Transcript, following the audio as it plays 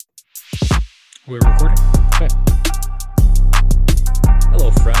We're recording. Okay.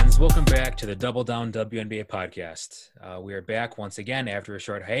 Hello, friends. Welcome back to the Double Down WNBA podcast. We are back once again after a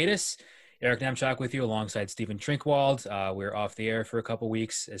short hiatus. Eric Nemchak with you alongside Stephen Trinkwald. We're off the air for a couple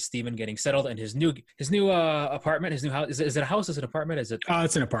weeks as Stephen getting settled in his new apartment, his new house. Is it a house? Is it an apartment? Is it?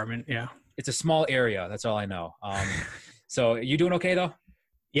 It's an apartment. Yeah. It's a small area. That's all I know. So you doing okay though?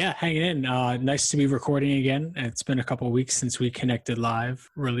 Yeah. Hanging in. Nice to be recording again. It's been a couple of weeks since we connected live.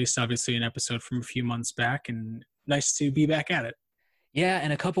 Released obviously an episode from a few months back, and nice to be back at it. Yeah,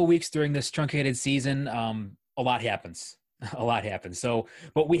 in a couple weeks during this truncated season, a lot happens. A lot happens. So,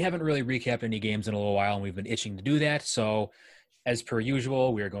 but we haven't really recapped any games in a little while, and we've been itching to do that. So, as per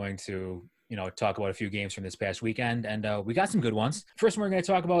usual, we are going to, talk about a few games from this past weekend, and we got some good ones. First one we're going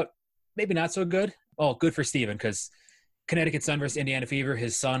to talk about, maybe not so good. Oh, good for Steven, because Connecticut Sun versus Indiana Fever.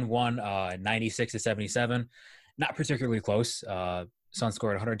 His Sun won 96-77. Not particularly close. Sun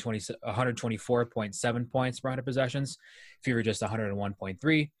scored 124.7 points per 100 possessions. Fever just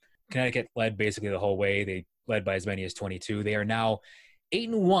 101.3. Connecticut led basically the whole way. They led by as many as 22. They are now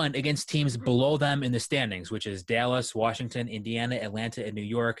 8-1 against teams below them in the standings, which is Dallas, Washington, Indiana, Atlanta, and New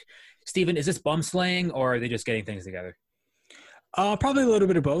York. Steven, is this bum slaying or are they just getting things together? Probably a little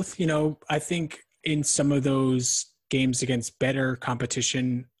bit of both. I think in some of those games against better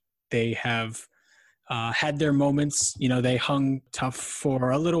competition, they have had their moments. They hung tough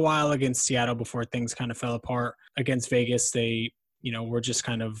for a little while against Seattle before things kind of fell apart. Against Vegas, they, were just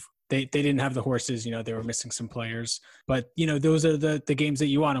kind of, they didn't have the horses, they were missing some players. But, those are the games that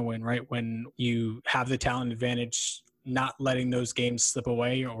you want to win, right? When you have the talent advantage, not letting those games slip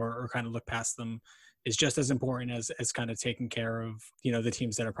away or kind of look past them is just as important as kind of taking care of, the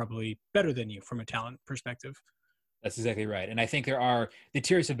teams that are probably better than you from a talent perspective. That's exactly right. And I think the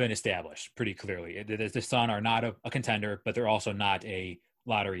tiers have been established pretty clearly. The Sun are not a contender, but they're also not a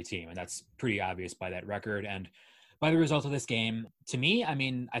lottery team. And that's pretty obvious by that record. And by the result of this game, to me, I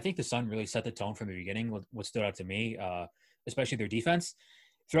think the Sun really set the tone from the beginning. What stood out to me, especially their defense.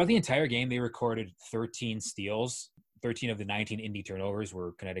 Throughout the entire game, they recorded 13 steals. 13 of the 19 Indy turnovers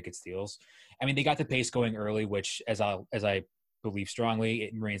were Connecticut steals. They got the pace going early, which, as I believe strongly,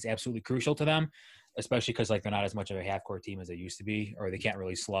 it remains absolutely crucial to them, especially because they're not as much of a half-court team as they used to be, or they can't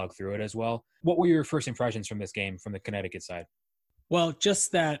really slog through it as well. What were your first impressions from this game from the Connecticut side? Well,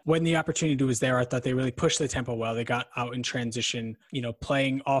 just that when the opportunity was there, I thought they really pushed the tempo well. They got out in transition,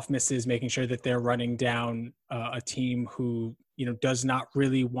 playing off misses, making sure that they're running down a team who, does not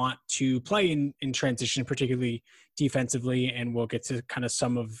really want to play in transition, particularly defensively. And we'll get to kind of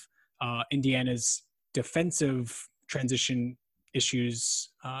some of Indiana's defensive transition issues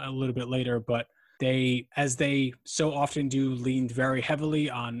a little bit later. But they, as they so often do, leaned very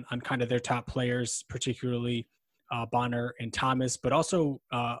heavily on kind of their top players, particularly Bonner and Thomas, but also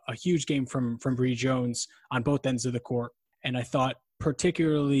a huge game from Bree Jones on both ends of the court. And I thought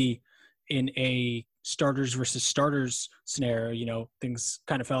particularly in a starters versus starters scenario, things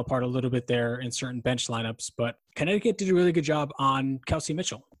kind of fell apart a little bit there in certain bench lineups, but Connecticut did a really good job on Kelsey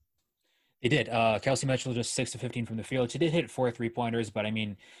Mitchell. They did. Kelsey Mitchell just 6 of 15 from the field. She did hit 4 3-pointers, but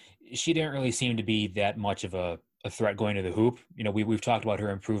she didn't really seem to be that much of a threat going to the hoop. We've talked about her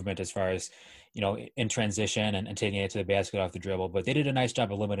improvement as far as, in transition and taking it to the basket off the dribble, but they did a nice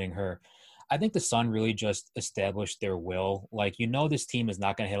job of limiting her. I think the Sun really just established their will. This team is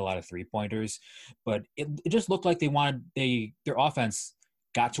not going to hit a lot of 3-pointers, but it just looked like their offense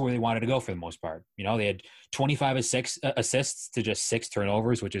got to where they wanted to go for the most part. They had 25 assists to just 6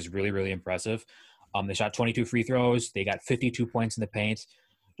 turnovers, which is really, really impressive. They shot 22 free throws. They got 52 points in the paint.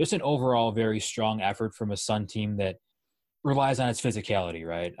 Just an overall very strong effort from a Sun team that relies on its physicality,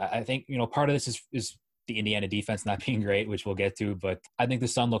 right? I think, part of this is the Indiana defense not being great, which we'll get to, but I think the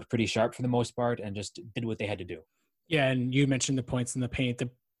Sun looked pretty sharp for the most part and just did what they had to do. Yeah, and you mentioned the points in the paint.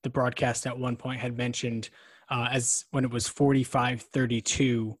 The broadcast at one point had mentioned as when it was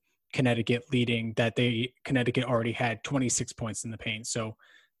 45-32, Connecticut leading, that Connecticut already had 26 points in the paint. So,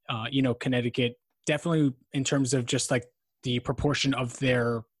 Connecticut definitely in terms of just the proportion of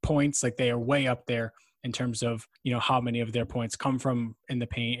their points, they are way up there in terms of, how many of their points come from in the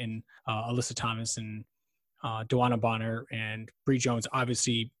paint. And Alyssa Thomas and DeWanna Bonner and Bree Jones,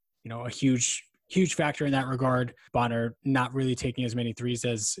 obviously, a huge factor in that regard. Bonner not really taking as many threes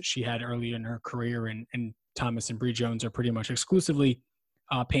as she had earlier in her career, and Thomas and Bree Jones are pretty much exclusively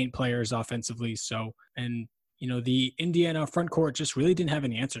paint players offensively. So, and the Indiana front court just really didn't have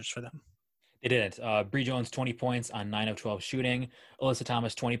any answers for them. They didn't. Bree Jones, 20 points on 9 of 12 shooting. Alyssa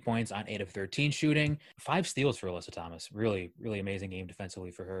Thomas, 20 points on 8 of 13 shooting. 5 steals for Alyssa Thomas. Really, really amazing game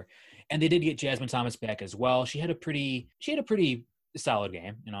defensively for her. And they did get Jasmine Thomas back as well. She had a pretty solid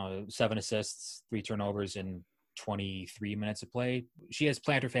game. 7 assists, 3 turnovers in 23 minutes of play. She has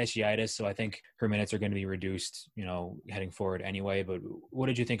plantar fasciitis, so I think her minutes are going to be reduced, heading forward anyway. But what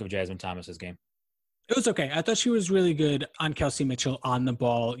did you think of Jasmine Thomas's game? It was okay. I thought she was really good on Kelsey Mitchell on the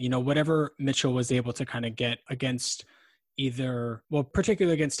ball. Whatever Mitchell was able to kind of get against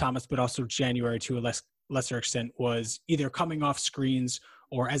particularly against Thomas, but also January to a lesser extent, was either coming off screens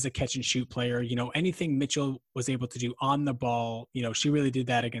or as a catch and shoot player. Anything Mitchell was able to do on the ball, she really did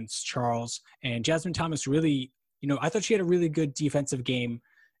that against Charles. And Jasmine Thomas really, I thought she had a really good defensive game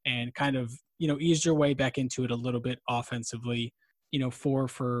and kind of, eased her way back into it a little bit offensively. 4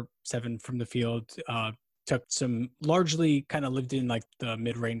 for 7 from the field, took some, largely kind of lived in like the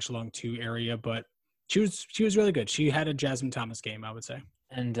mid-range long 2 area, but she was really good. She had a Jasmine Thomas game, I would say.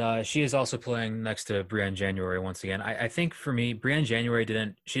 And she is also playing next to Brianne January once again. I think for me, Brianne January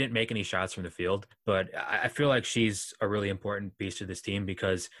didn't make any shots from the field, but I feel like she's a really important piece to this team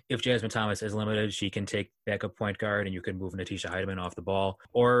because if Jasmine Thomas is limited, she can take backup point guard and you can move Natisha Heidemann off the ball.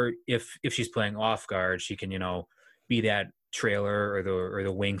 Or if she's playing off guard, she can, be that trailer or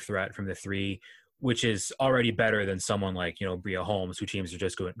the wing threat from the 3, which is already better than someone like, Bria Holmes, who teams are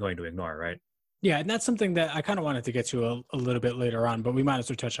just going to ignore, right? Yeah, and that's something that I kind of wanted to get to a little bit later on, but we might as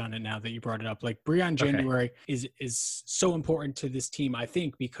well touch on it now that you brought it up. Like Brianne January is so important to this team, I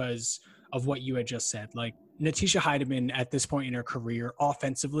think, because of what you had just said. Like Natisha Heidemann at this point in her career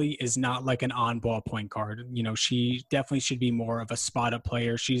offensively is not like an on-ball point guard. She definitely should be more of a spot-up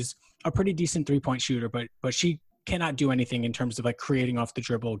player. She's a pretty decent 3-point shooter, but she cannot do anything in terms of like creating off the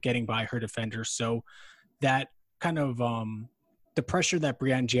dribble, getting by her defenders. So that kind of the pressure that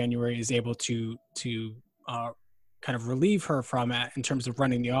Brianne January is able to kind of relieve her from in terms of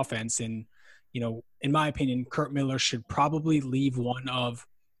running the offense. And, in my opinion, Kurt Miller should probably leave one of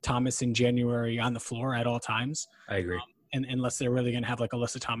Thomas and January on the floor at all times. I agree. And unless they're really going to have like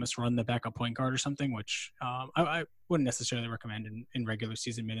Alyssa Thomas run the backup point guard or something, which I wouldn't necessarily recommend in regular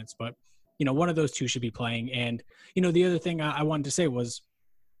season minutes, but one of those two should be playing. And, the other thing I wanted to say was,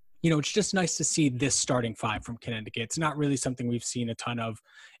 it's just nice to see this starting 5 from Connecticut. It's not really something we've seen a ton of,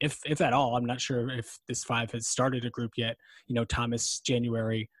 if at all. I'm not sure if this 5 has started a group yet. Thomas,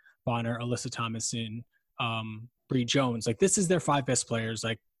 January, Bonner, Alyssa Thomas, and Bree Jones. Like this is their 5 best players.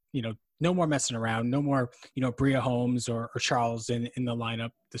 Like, no more messing around. No more, Bria Holmes or Charles in the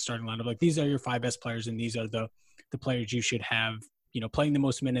lineup, the starting lineup. Like these are your 5 best players, and these are the players you should have, playing the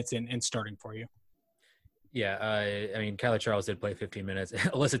most minutes and starting for you. Yeah, I mean, Kyla Charles did play 15 minutes.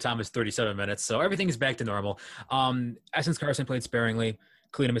 Alyssa Thomas, 37 minutes. So everything is back to normal. Essence Carson played sparingly.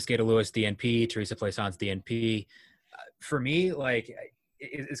 Kalina Mosqueda-Lewis, DNP. Teresa Plaisance, DNP. For me, like,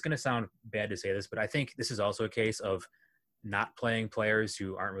 it's going to sound bad to say this, but I think this is also a case of not playing players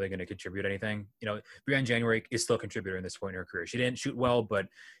who aren't really going to contribute anything. Brianne January is still a contributor in this point in her career. She didn't shoot well, but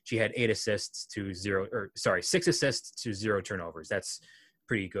she had 6 assists to 0 turnovers. That's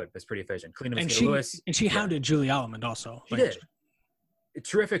pretty good. That's pretty efficient. And she hounded Julie Allemond also. She did.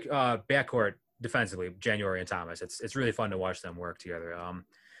 Terrific backcourt defensively, January and Thomas. It's really fun to watch them work together.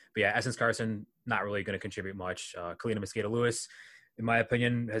 But yeah, Essence Carson, not really going to contribute much. Kalina Mosqueda-Lewis, in my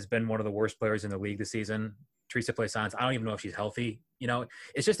opinion, has been one of the worst players in the league this season. Teresa Plaisance, I don't even know if she's healthy.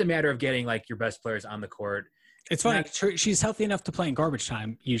 It's just a matter of getting like your best players on the court. It's funny. She's healthy enough to play in garbage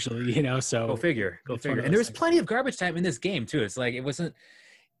time usually, so go figure. And there was plenty of garbage time in this game too. It's like,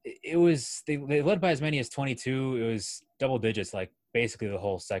 they led by as many as 22. It was double digits, like basically the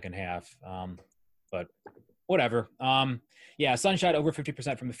whole second half. But whatever. Yeah, Sun shot over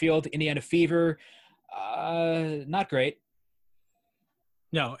 50% from the field. Indiana Fever, not great.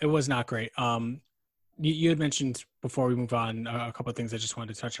 No, it was not great. You had mentioned before we move on a couple of things I just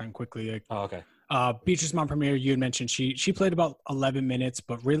wanted to touch on quickly. Like, okay. Beatrice Montpremier, you had mentioned she played about 11 minutes,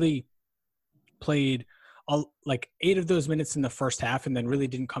 but really played like 8 of those minutes in the first half, and then really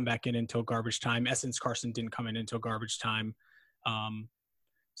didn't come back in until garbage time. Essence Carson didn't come in until garbage time.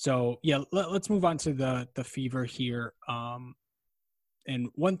 So yeah, let's move on to the Fever here. And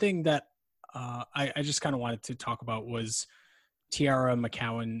one thing that I just kind of wanted to talk about was Tiara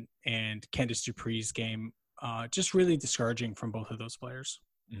McCowan and Candice Dupree's game. Just really discouraging from both of those players.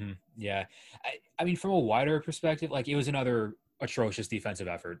 Mm-hmm. Yeah. I mean, from a wider perspective, like it was another atrocious defensive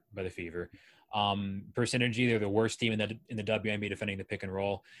effort by the Fever. Percentage, they're the worst team in the WNBA defending the pick and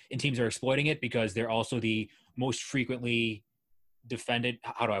roll, and teams are exploiting it because they're also the most frequently defended.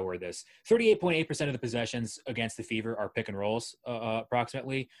 How do I word this? 38.8% of the possessions against the Fever are pick and rolls,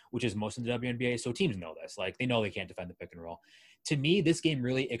 approximately, which is most of the WNBA. So teams know this. Like they know they can't defend the pick and roll. To me, this game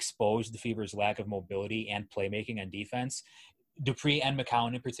really exposed the Fever's lack of mobility and playmaking on defense, Dupree and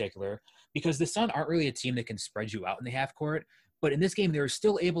McCowan in particular, because the Sun aren't really a team that can spread you out in the half court. But in this game, they were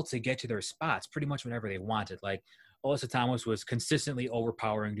still able to get to their spots pretty much whenever they wanted. Like Alyssa Thomas was consistently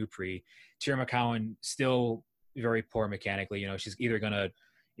overpowering Dupree. Tierra McCowan still very poor mechanically. You know, she's either going to,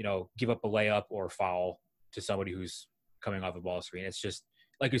 you know, give up a layup or foul to somebody who's coming off a ball screen. It's just,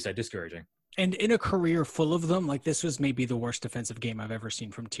 like you said, discouraging. And in a career full of them, like this was maybe the worst defensive game I've ever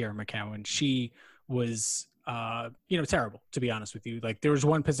seen from Tierra McCowan. She was, terrible, to be honest with you. Like there was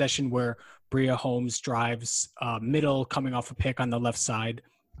one possession where Bria Holmes drives middle coming off a pick on the left side,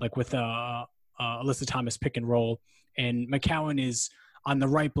 like with Alyssa Thomas pick and roll. And McCowan is on the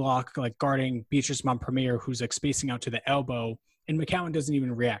right block, like guarding Beatrice Montpremier, who's like spacing out to the elbow. And McCowan doesn't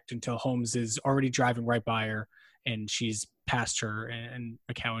even react until Holmes is already driving right by her and she's past her, and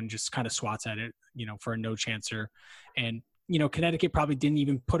McCowan just kind of swats at it, you know, for a no chancer. And, you know, Connecticut probably didn't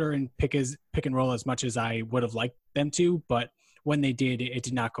even put her in pick and roll as much as I would have liked them to, but when they did, it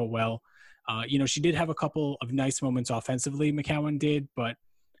did not go well. She did have a couple of nice moments offensively, McCowan did, but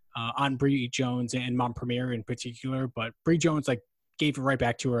on Bree Jones and Montpremier in particular, but Bree Jones like gave it right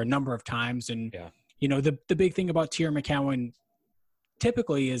back to her a number of times. And, the big thing about Tierra McCowan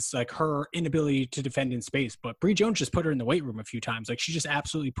typically is like her inability to defend in space, but Bree Jones just put her in the weight room a few times. Like she just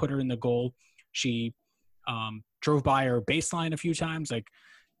absolutely put her in the goal. She drove by her baseline a few times. Like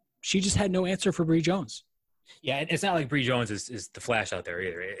she just had no answer for Bree Jones. Yeah, it's not like Bree Jones is the flash out there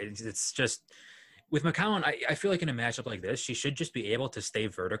either. It's just with McCowan, I feel like in a matchup like this, she should just be able to stay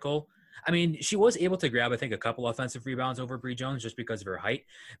vertical. I mean, she was able to grab, I think, a couple offensive rebounds over Bree Jones just because of her height.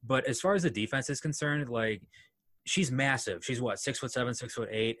 But as far as the defense is concerned, like she's massive. She's what, 6'7",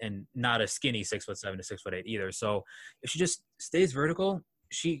 6'8", and not a skinny 6'7" to 6'8" either. So if she just stays vertical,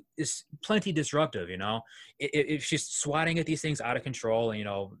 she is plenty disruptive. You know, if she's swatting at these things out of control and, you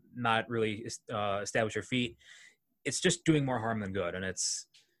know, not really establish her feet, it's just doing more harm than good. And it's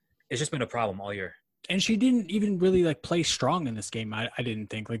just been a problem all year. And she didn't even really like play strong in this game. I didn't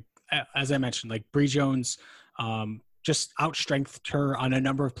think, like, as I mentioned, like Bree Jones, just outstrengthed her on a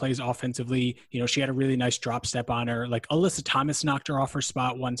number of plays offensively. You know, she had a really nice drop step on her. Like Alyssa Thomas knocked her off her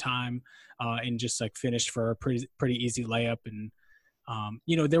spot one time and just like finished for a pretty easy layup. And,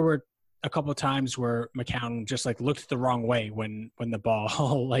 there were a couple of times where McCown just like looked the wrong way when the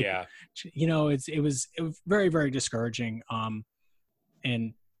ball, like, it was very, very discouraging.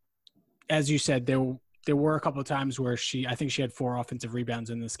 And as you said, there were a couple of times where I think she had 4 offensive rebounds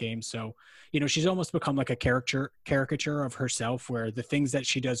in this game. So, she's almost become like a caricature of herself, where the things that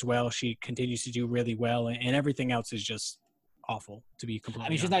she does well, she continues to do really well. And everything else is just awful, to be completely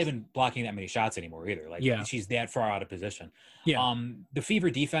honest. She's not even blocking that many shots anymore either. Like, she's that far out of position. Yeah. The Fever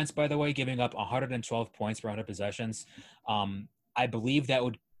defense, by the way, giving up 112 points per 100 possessions. I believe that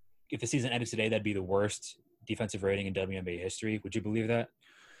would, if the season ended today, that'd be the worst defensive rating in WNBA history. Would you believe that?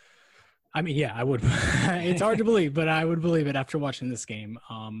 I mean, yeah, I would. It's hard to believe, but I would believe it after watching this game.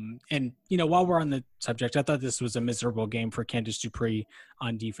 And, while we're on the subject, I thought this was a miserable game for Candice Dupree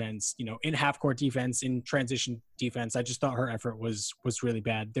on defense, in half-court defense, in transition defense. I just thought her effort was really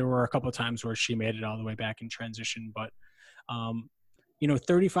bad. There were a couple of times where she made it all the way back in transition. But,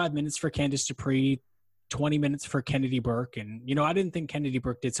 35 minutes for Candice Dupree, 20 minutes for Kennedy Burke. And, I didn't think Kennedy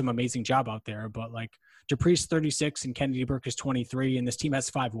Burke did some amazing job out there, but, like, Dupree's 36 and Kennedy Burke is 23, and this team has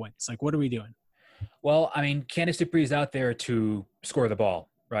 5 wins. Like, what are we doing? Well, I mean, Candice Dupree is out there to score the ball,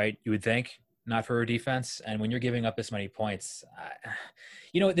 right? You would think, not for her defense. And when you're giving up this many points,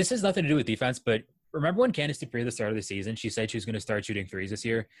 this has nothing to do with defense, but remember when Candice Dupree at the start of the season, she said she was going to start shooting threes this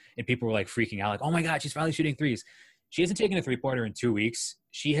year, and people were like freaking out, like, oh my God, she's finally shooting threes. She hasn't taken a 3-pointer in 2 weeks.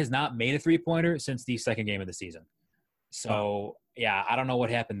 She has not made a 3-pointer since the second game of the season. So, yeah, I don't know what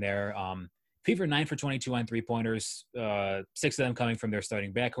happened there. Fever 9 for 22 on 3-pointers, 6 of them coming from their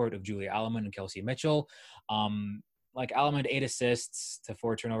starting backcourt of Julia Alleman and Kelsey Mitchell. Alleman 8 assists to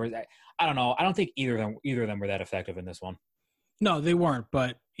 4 turnovers. I don't know. I don't think either of them were that effective in this one. No, they weren't.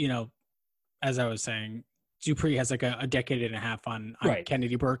 But as I was saying, Dupree has like a decade and a half on right.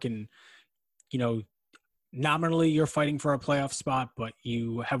 Kennedy Burke, and nominally you're fighting for a playoff spot, but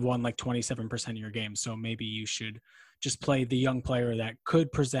you have won like 27% of your games. So maybe you should just play the young player that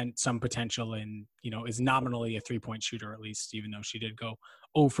could present some potential and, is nominally a 3-point shooter, at least, even though she did go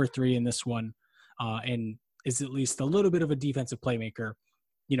 0 for 3 in this one, and is at least a little bit of a defensive playmaker.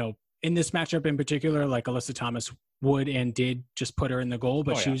 In this matchup in particular, like Alyssa Thomas would and did just put her in the goal,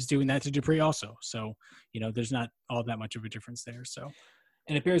 but she was doing that to Dupree also. So, there's not all that much of a difference there. So,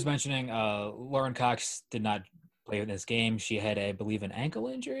 and it bears mentioning Lauren Cox did not play in this game. She had, I believe, an ankle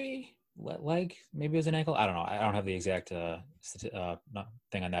injury. Leg, maybe it was an ankle. I don't know. I don't have the exact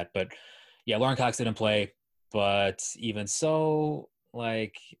thing on that. But yeah, Lauren Cox didn't play. But even so,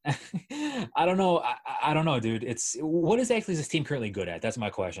 Like, I don't know. I don't know, dude. What is actually this team currently good at? That's my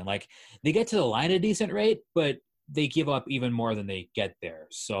question. Like, they get to the line at a decent rate, but they give up even more than they get there.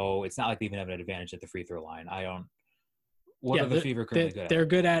 So it's not like they even have an advantage at the free throw line. What Yeah, are the Fever currently good at? they're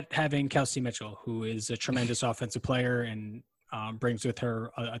good at having Kelsey Mitchell, who is a tremendous offensive player and brings with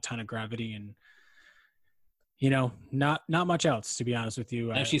her a ton of gravity and not much else, to be honest with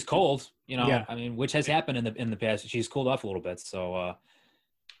you. And she's cold, Yeah. I mean, which has happened in the past. She's cooled off a little bit. So,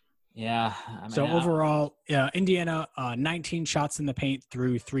 yeah. I mean, So overall, Indiana, 19 shots in the paint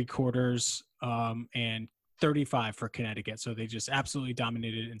through three quarters, and 35 for Connecticut. So they just absolutely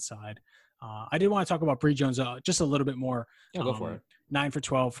dominated inside. I did want to talk about Bree Jones just a little bit more. Yeah, go for it. 9 for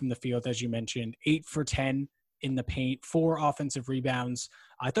 12 from the field, as you mentioned, 8 for 10 in the paint, 4 offensive rebounds.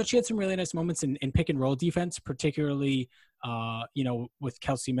 I thought she had some really nice moments in pick and roll defense, particularly, with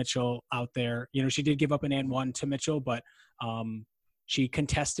Kelsey Mitchell out there. She did give up an and one to Mitchell, but she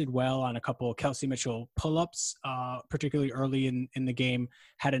contested well on a couple of Kelsey Mitchell pull-ups, particularly early in the game.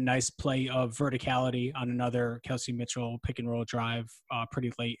 Had a nice play of verticality on another Kelsey Mitchell pick and roll drive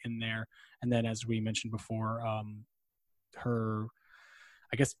pretty late in there. And then, as we mentioned before, her,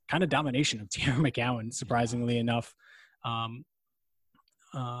 I guess, kind of domination of Tiara McCowan, surprisingly enough.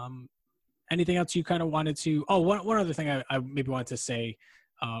 Anything else you kind of wanted to – one other thing I maybe wanted to say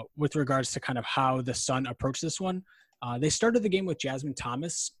with regards to kind of how the Sun approached this one. They started the game with Jasmine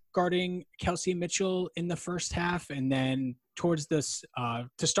Thomas guarding Kelsey Mitchell in the first half, and then towards this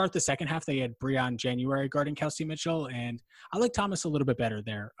to start the second half, they had Breon January guarding Kelsey Mitchell, and I like Thomas a little bit better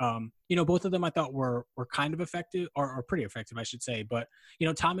there. Both of them I thought were kind of effective, or pretty effective, I should say. But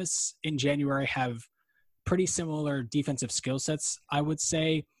Thomas and January have pretty similar defensive skill sets, I would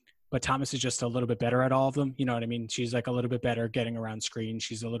say. But Thomas is just a little bit better at all of them. You know what I mean? She's like a little bit better getting around screens.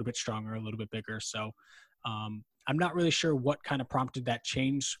 She's a little bit stronger, a little bit bigger. So I'm not really sure what kind of prompted that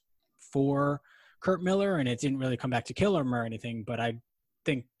change for Kurt Miller, and it didn't really come back to kill him or anything. But I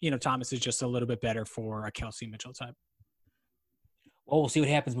think, Thomas is just a little bit better for a Kelsey Mitchell type. Well, we'll see what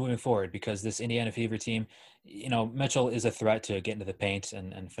happens moving forward, because this Indiana Fever team, Mitchell is a threat to get into the paint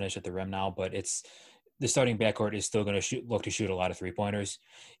and finish at the rim now, but the starting backcourt is still going to look to shoot a lot of three-pointers.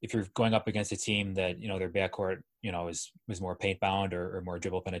 If you're going up against a team that, their backcourt, is more paint bound or more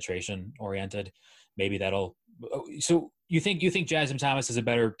dribble penetration oriented, maybe that'll. So you think Jasmine Thomas is a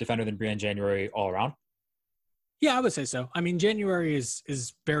better defender than Breon January all around? Yeah, I would say so. I mean, January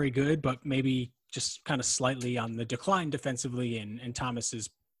is very good, but maybe just kind of slightly on the decline defensively, and Thomas is,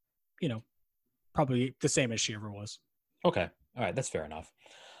 probably the same as she ever was. Okay. All right. That's fair enough.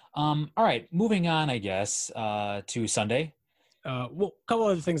 All right. Moving on, I guess, to Sunday. A couple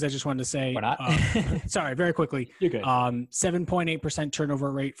other things I just wanted to say. Why not? Sorry, very quickly. You're good. 7.8%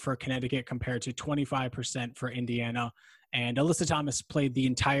 turnover rate for Connecticut compared to 25% for Indiana. And Alyssa Thomas played the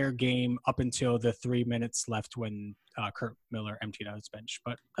entire game up until the 3 minutes left when Kurt Miller emptied out his bench.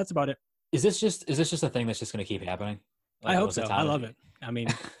 But that's about it. Is this just a thing that's just going to keep happening? Like, I hope so. I love it. I mean,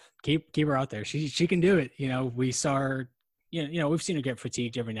 keep her out there. She can do it. We saw her. We've seen her get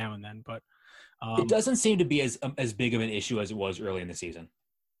fatigued every now and then, but it doesn't seem to be as big of an issue as it was early in the season.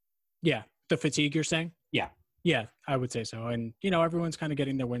 Yeah, the fatigue you're saying? Yeah, I would say so. And everyone's kind of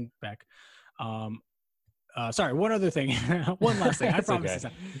getting their wind back. Sorry, one other thing. One last thing. I promise.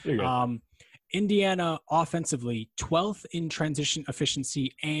 Okay. Indiana offensively 12th in transition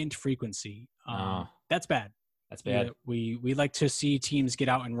efficiency and frequency. That's bad. That's bad. We like to see teams get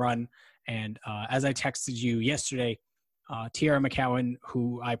out and run. And as I texted you yesterday, Tiara McCowan,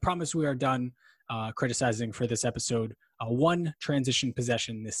 who I promise we are done criticizing for this episode, one transition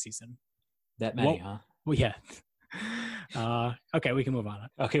possession this season. That many, huh? Well, yeah. Okay, we can move on.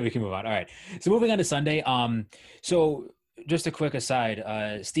 All right. So moving on to Sunday. So just a quick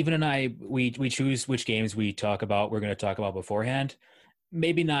aside, Stephen and I, we choose which games we're going to talk about beforehand.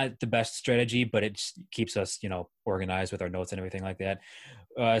 Maybe not the best strategy, but it keeps us, organized with our notes and everything like that.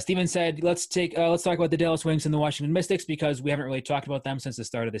 Steven said, let's talk about the Dallas Wings and the Washington Mystics, because we haven't really talked about them since the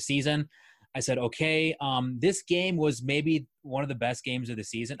start of the season. I said, okay, this game was maybe one of the best games of the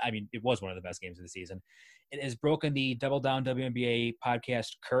season. I mean, it was one of the best games of the season. It has broken the Double Down WNBA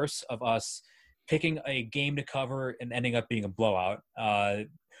podcast curse of us picking a game to cover and ending up being a blowout.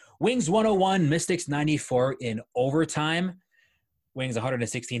 Wings 101, Mystics 94 in overtime. Wings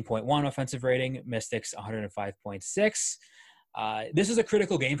 116.1 offensive rating, Mystics 105.6. This is a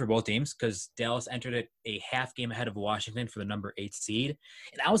critical game for both teams because Dallas entered it a half game ahead of Washington for the number 8 seed.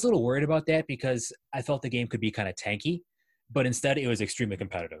 And I was a little worried about that because I felt the game could be kind of tanky, but instead it was extremely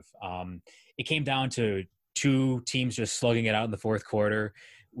competitive. It came down to two teams just slugging it out in the fourth quarter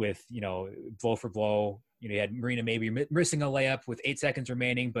with, blow for blow, You had Marina maybe missing a layup with 8 seconds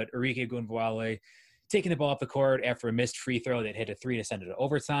remaining, but Arike Gunvale taking the ball up the court after a missed free throw that hit a 3 to send it to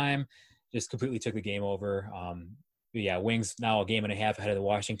overtime, just completely took the game over. Wings now a game and a half ahead of the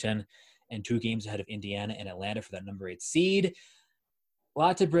Washington and 2 games ahead of Indiana and Atlanta for that number 8 seed. A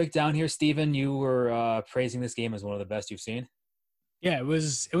lot to break down here, Steven. You were praising this game as one of the best you've seen. Yeah, it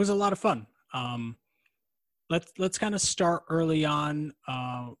was a lot of fun. Let's kind of start early on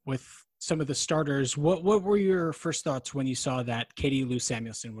with some of the starters. What were your first thoughts when you saw that Katie Lou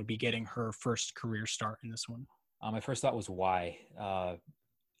Samuelson would be getting her first career start in this one? My first thought was why.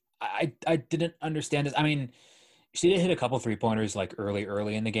 I didn't understand it. I mean, she did hit a couple 3-pointers like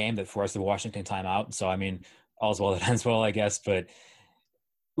early in the game that forced the Washington timeout. So I mean, all's well that ends well, I guess. But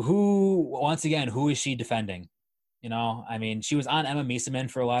who is she defending? You know, I mean, she was on Emma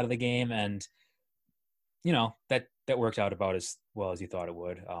Miesemann for a lot of the game, and you know that worked out about as well as you thought it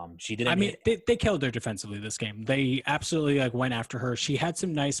would. She didn't. I mean, they killed her defensively this game. They absolutely went after her. She had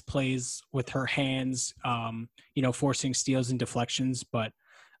some nice plays with her hands, forcing steals and deflections. But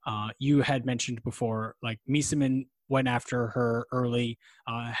you had mentioned before, like Miesemann went after her early,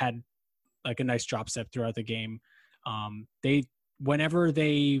 had like a nice drop step throughout the game. Whenever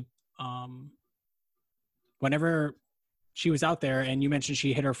she was out there, and you mentioned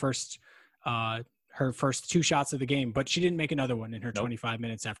she hit her first 2 shots of the game, but she didn't make another one in her 25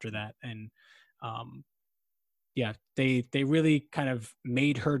 minutes after that. And they really kind of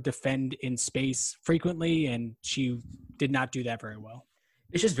made her defend in space frequently, and she did not do that very well.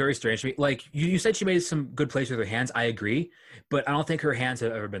 It's just very strange to me. Like you said, she made some good plays with her hands. I agree, but I don't think her hands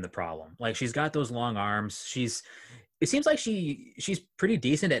have ever been the problem. Like she's got those long arms. It seems like she's pretty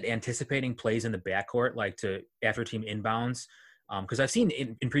decent at anticipating plays in the backcourt, like to after team inbounds. Because I've seen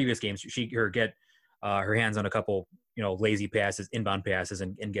in previous games her get her hands on a couple, lazy passes, inbound passes,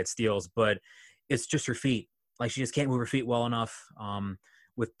 and get steals. But it's just her feet. Like she just can't move her feet well enough.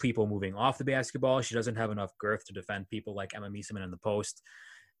 With people moving off the basketball, she doesn't have enough girth to defend people like Emma Miesemann in the post,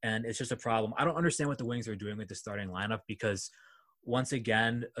 and it's just a problem. I don't understand what the Wings are doing with the starting lineup because once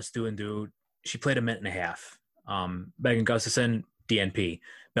again, Astu Ndu, she played a minute and a half. Megan Gustafson, DNP.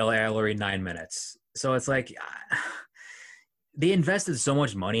 Bella Allery, 9 minutes. So it's like they invested so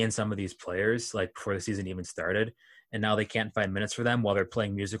much money in some of these players, like before the season even started, and now they can't find minutes for them while they're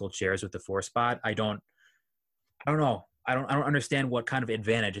playing musical chairs with the 4 spot. I don't know. I don't understand what kind of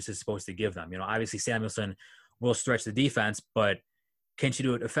advantage this is supposed to give them. Obviously Samuelson will stretch the defense, but can she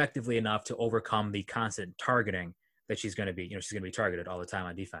do it effectively enough to overcome the constant targeting that she's going to be? She's going to be targeted all the time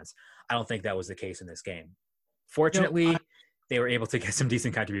on defense. I don't think that was the case in this game. Fortunately, they were able to get some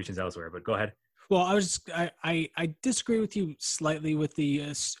decent contributions elsewhere. But go ahead. Well, I disagree with you slightly with the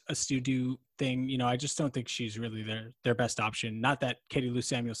Astu thing. I just don't think she's really their best option. Not that Katie Lou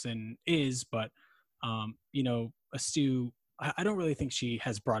Samuelson is, but Astu, I don't really think she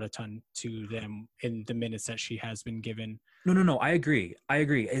has brought a ton to them in the minutes that she has been given. No. I agree.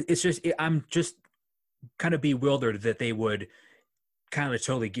 It's just I'm just kind of bewildered that they would kind of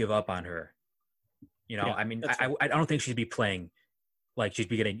totally give up on her. Yeah, I mean, I don't think she'd be playing like she'd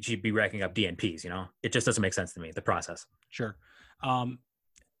be racking up DNPs. It just doesn't make sense to me, the process. Sure.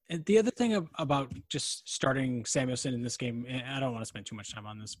 And the other thing about just starting Samuelson in this game, I don't want to spend too much time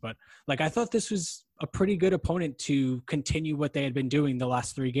on this, but I thought this was a pretty good opponent to continue what they had been doing the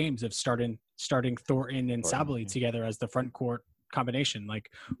last 3 games of starting Thornton and Sabally together as the front court combination.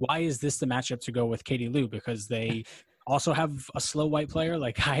 Why is this the matchup to go with Katie Lou? Because they also have a slow white player.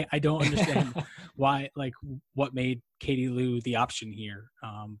 I don't understand why, what made Katie Lou the option here.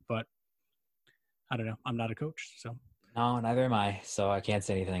 But I don't know. I'm not a coach, so. No, neither am I, so I can't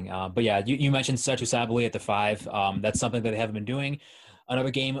say anything. But yeah, you mentioned Satou Sabally at the 5. That's something that they haven't been doing. Another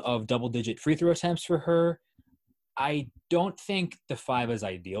game of double-digit free throw attempts for her. I don't think the 5 is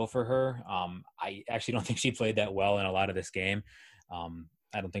ideal for her. I actually don't think she played that well in a lot of this game.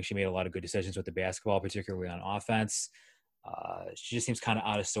 I don't think she made a lot of good decisions with the basketball, particularly on offense. She just seems kind of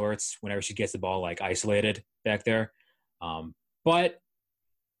out of sorts whenever she gets the ball isolated back there. But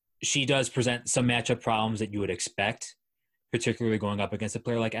she does present some matchup problems that you would expect, particularly going up against a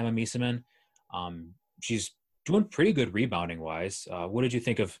player like Emma Miesemann. She's doing pretty good rebounding wise. What did you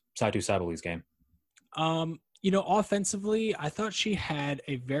think of Satou Sabally's game? Offensively, I thought she had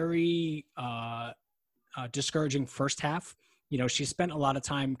a very discouraging first half. She spent a lot of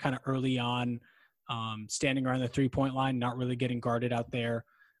time kind of early on standing around the 3-point line, not really getting guarded out there.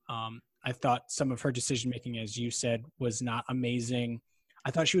 I thought some of her decision-making, as you said, was not amazing.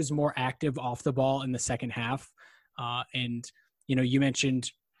 I thought she was more active off the ball in the second half. And you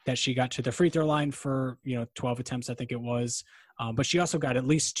mentioned that she got to the free throw line for, 12 attempts, I think it was. But she also got at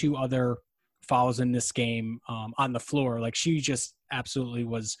least 2 other fouls in this game on the floor. Like she just absolutely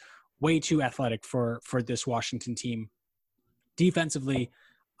was way too athletic for this Washington team. Defensively,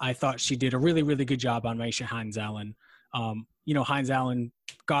 I thought she did a really, really good job on Maisha Hines-Allen. Hines-Allen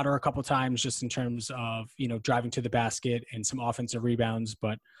got her a couple times just in terms of, driving to the basket and some offensive rebounds,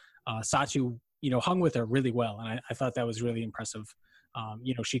 but Satou, hung with her really well. And I thought that was really impressive.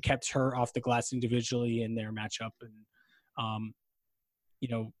 She kept her off the glass individually in their matchup. And,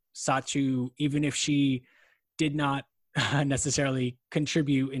 Satou, even if she did not necessarily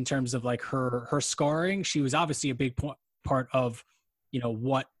contribute in terms of like her scoring, she was obviously a big part of,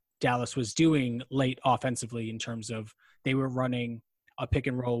 what Dallas was doing late offensively in terms of they were running a pick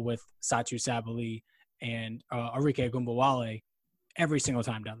and roll with Satou Sabally and Arike Ogunbowale every single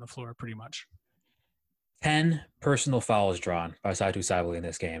time down the floor, pretty much. 10 personal fouls drawn by Satou Sabally in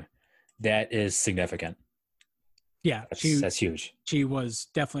this game. That is significant. Yeah, that's huge. She was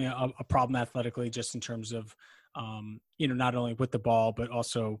definitely a problem athletically, just in terms of, not only with the ball, but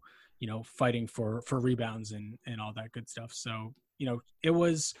also, fighting for rebounds and all that good stuff. So, it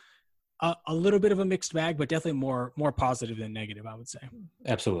was a little bit of a mixed bag, but definitely more positive than negative, I would say.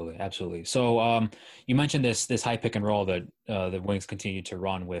 Absolutely. So you mentioned this high pick and roll that the Wings continued to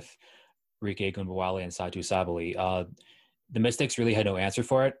run with Arike Ogunbowale and Satou Sabally. The Mystics really had no answer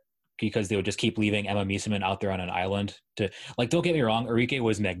for it because they would just keep leaving Emma Miesemann out there on an island to, like, don't get me wrong, Arike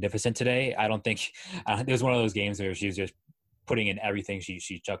was magnificent today. I don't think it was one of those games where she was just putting in everything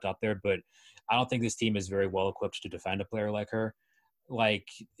she chucked up there, but I don't think this team is very well equipped to defend a player like her. Like,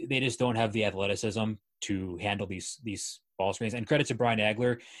 they just don't have the athleticism to handle these ball screens. And credit to Brian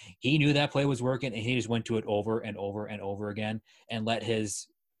Agler. He knew that play was working, and he just went to it over and over and over again and let his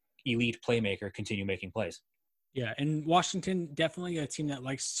elite playmaker continue making plays. Yeah, and Washington, definitely a team that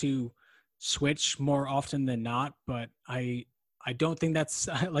likes to switch more often than not, but I don't think that's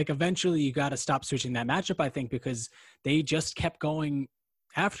like, eventually you got to stop switching that matchup, I think, because they just kept going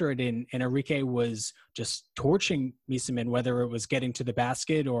after it, and Arike was just torching Miesemann, whether it was getting to the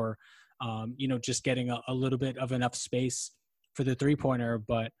basket or, just getting a little bit of enough space for the three-pointer.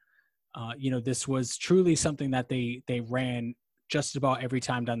 But, this was truly something that they ran just about every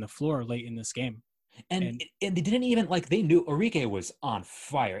time down the floor late in this game. And they didn't even, like, they knew Arike was on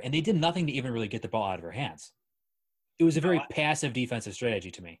fire, and they did nothing to even really get the ball out of her hands. It was a very passive defensive strategy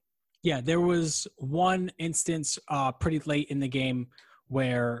to me. Yeah, there was one instance pretty late in the game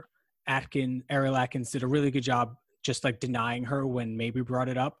where Ariel Atkins did a really good job just like denying her when Mabry brought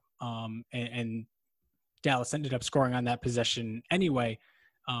it up. And Dallas ended up scoring on that possession anyway.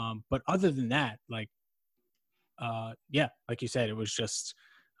 But other than that, like you said, it was just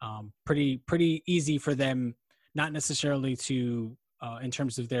pretty easy for them, not necessarily to in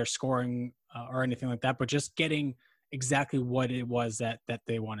terms of their scoring or anything like that, but just getting exactly what it was that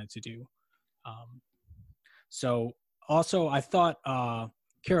they wanted to do. So also, I thought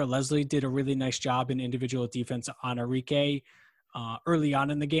Kira Leslie did a really nice job in individual defense on Arike early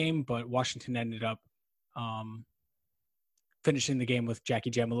on in the game, but Washington ended up finishing the game with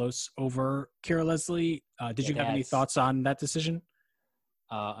Jackie Gemelos over Kira Leslie. Did you have any thoughts on that decision?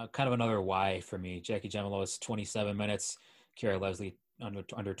 Kind of another why for me. Jackie Gemelos, 27 minutes. Kira Leslie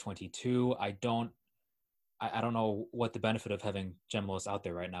under 22. I don't know what the benefit of having Gemelos out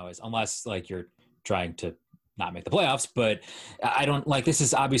there right now is, unless like you're trying to not make the playoffs. But I don't like, this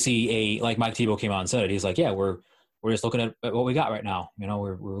is obviously like Mike Thibault came out and said it. He's like, yeah, we're just looking at what we got right now.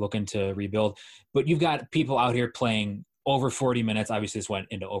 We're looking to rebuild. But you've got people out here playing over 40 minutes. Obviously, this went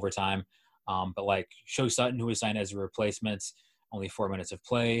into overtime. But like Sho Sutton, who was signed as a replacement, only 4 minutes of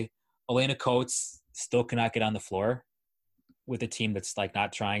play. Elena Coates still cannot get on the floor with a team that's like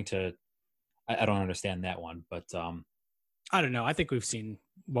not trying to. I don't understand that one, but I don't know. I think we've seen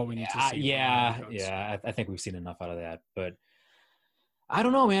what we need to see. Yeah. I think we've seen enough out of that, but I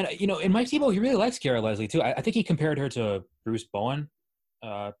don't know, man. And Mike Thibault, he really likes Kira Leslie too. I think he compared her to Bruce Bowen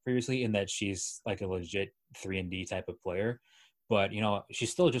previously, in that she's like a legit 3-and-D type of player, but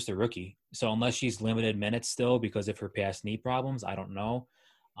she's still just a rookie. So unless she's limited minutes still because of her past knee problems, I don't know.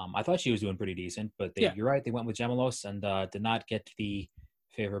 I thought she was doing pretty decent, but you're right. They went with Gemelos and did not get the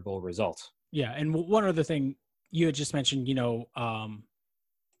favorable result. Yeah, and one other thing you had just mentioned,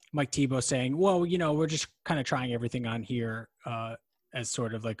 Mike Thibault saying, well, we're just kind of trying everything on here as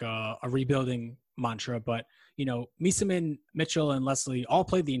sort of like a rebuilding mantra. But, Miesemann, Mitchell, and Leslie all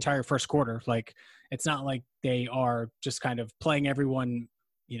played the entire first quarter. Like, it's not like they are just kind of playing everyone,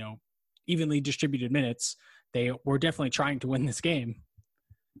 evenly distributed minutes. They were definitely trying to win this game.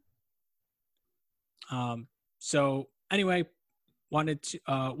 So anyway, wanted to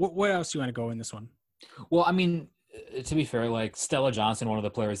what else do you want to go in this one? Well, I mean, to be fair, like Stella Johnson, one of the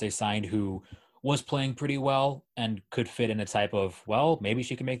players they signed who was playing pretty well and could fit in a type of, well, maybe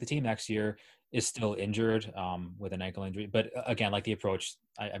she can make the team next year, is still injured with an ankle injury. But again, like the approach,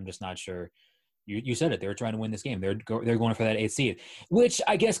 I'm just not sure. You said it. They were trying to win this game. They're going for that 8th seed, which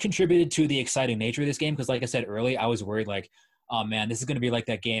I guess contributed to the exciting nature of this game. Because like I said early, I was worried like, oh man, this is going to be like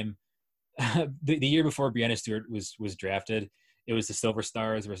that game the year before Breanna Stewart was drafted. It was the Silver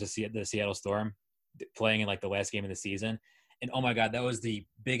Stars versus the Seattle Storm playing in like the last game of the season. And oh my God, that was the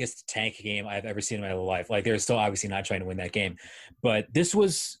biggest tank game I've ever seen in my life. Like they're still obviously not trying to win that game, but this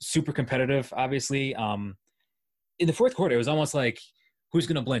was super competitive, obviously. In the fourth quarter, it was almost like, who's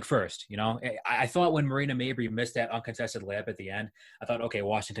going to blink first? You know, I thought when Marina Mabrey missed that uncontested layup at the end, I thought, okay,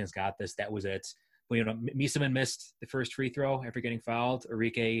 Washington's got this. That was it. But, you know, Miesemann missed the first free throw after getting fouled.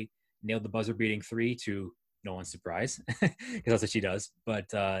 Arike nailed the buzzer-beating 3 to no one's surprise because that's what she does.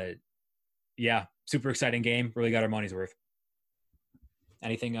 But, yeah, super exciting game. Really got our money's worth.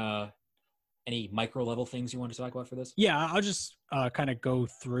 Anything, any micro-level things you want to talk about for this? Yeah, I'll just kind of go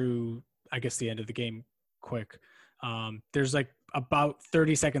through, I guess, the end of the game quick. There's like about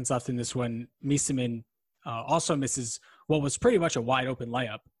 30 seconds left in this one. Miesemann also misses what was pretty much a wide open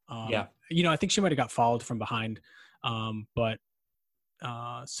layup. Yeah. You know, I think she might have got fouled from behind.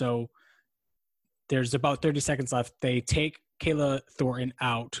 So there's about 30 seconds left. They take Kayla Thornton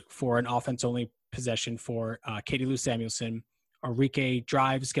out for an offense-only possession for Katie Lou Samuelson. Arike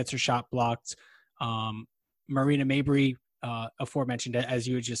drives, gets her shot blocked. Marina Mabrey, aforementioned, as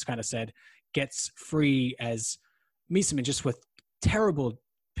you had just kind of said, gets free as Miesemann, just with terrible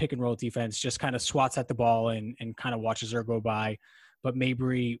pick and roll defense, just kind of swats at the ball and kind of watches her go by. But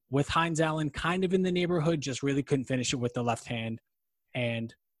Mabrey, with Hines Allen kind of in the neighborhood, just really couldn't finish it with the left hand.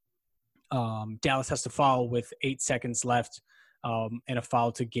 And Dallas has to foul with 8 seconds left and a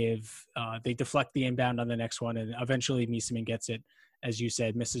foul to give. They deflect the inbound on the next one, and eventually Miesemann gets it, as you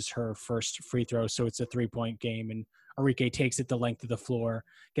said, misses her first free throw. So it's a 3-point game, and Arike takes it the length of the floor,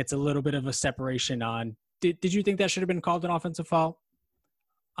 gets a little bit of a separation on. Did you think that should have been called an offensive foul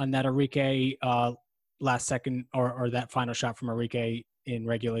on that Arike last second or that final shot from Arike in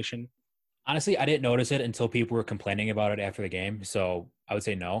regulation? Honestly, I didn't notice it until people were complaining about it after the game. So I would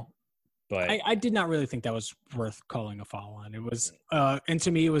say no. But I did not really think that was worth calling a foul on. It was, and to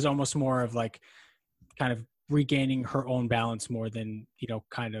me, it was almost more of like kind of regaining her own balance more than, you know,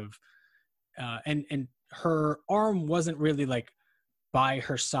 kind of, and her arm wasn't really like by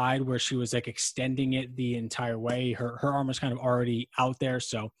her side where she was like extending it the entire way. Her arm was kind of already out there.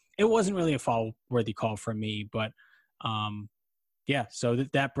 So it wasn't really a foul worthy call from me, but yeah, so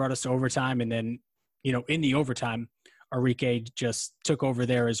that brought us to overtime. And then, you know, in the overtime, Arike just took over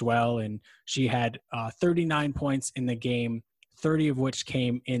there as well. And she had 39 points in the game, 30 of which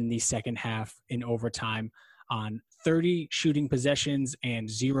came in the second half in overtime on 30 shooting possessions and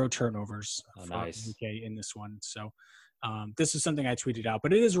 0 turnovers for Arike in this one. So this is something I tweeted out,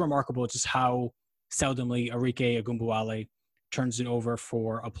 but it is remarkable just how seldomly Arike Ogunbowale turns it over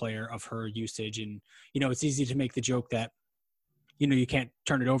for a player of her usage. And, you know, it's easy to make the joke that, you know, you can't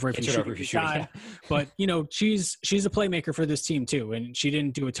turn it over if you shoot. Yeah. But, you know, she's a playmaker for this team too. And she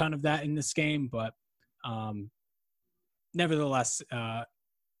didn't do a ton of that in this game, but nevertheless,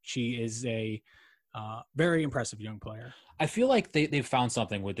 she is a very impressive young player. I feel like they've found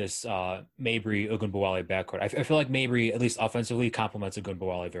something with this Mabrey Ogunbowale backcourt. I feel like Mabrey, at least offensively, complements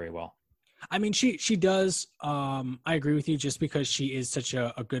Ogunbowale very well. I mean, she does. I agree with you just because she is such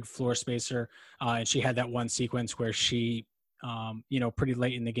a good floor spacer. And she had that one sequence where she, you know, pretty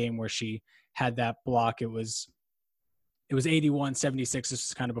late in the game where she had that block. It was 81-76. This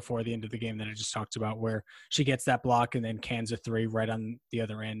is kind of before the end of the game that I just talked about, where she gets that block and then cans a 3 right on the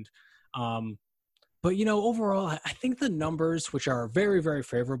other end. But, you know, overall, I think the numbers, which are very, very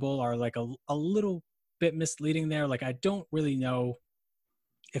favorable, are like a little bit misleading there. Like, I don't really know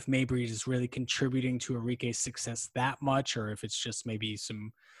if Mabrey is really contributing to Arike's success that much, or if it's just maybe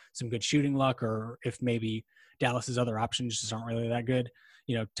some good shooting luck, or if maybe Dallas's other options just aren't really that good.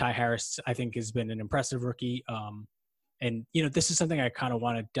 You know, Ty Harris, I think, has been an impressive rookie. And, you know, this is something I kind of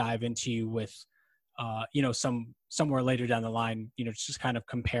want to dive into with, you know, somewhere later down the line, you know, just kind of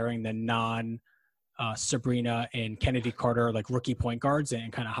comparing the Sabrina and Kennedy Carter, like rookie point guards,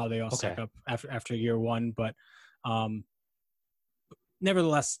 and kind of how they all stack up after year one. But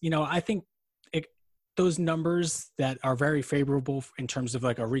nevertheless, you know, I think those numbers that are very favorable in terms of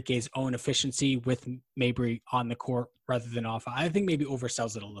like Arike's own efficiency with Mabrey on the court rather than off, I think maybe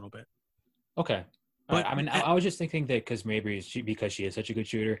oversells it a little bit. Okay. But I mean, I was just thinking that because she is such a good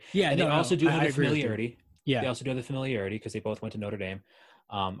shooter. Yeah. And they also do have the familiarity. Yeah. They also do have the familiarity because they both went to Notre Dame.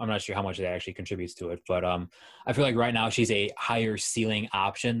 I'm not sure how much that actually contributes to it, but I feel like right now she's a higher ceiling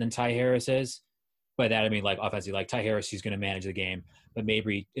option than Ty Harris is. By that I mean like offensively, like Ty Harris, she's going to manage the game, but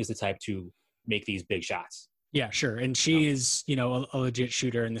Mabry is the type to make these big shots. Yeah, sure. And she is, a legit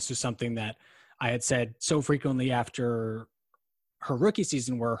shooter. And this was something that I had said so frequently after her rookie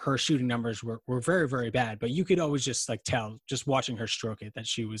season where her shooting numbers were very, very bad. But you could always just like tell, just watching her stroke it, that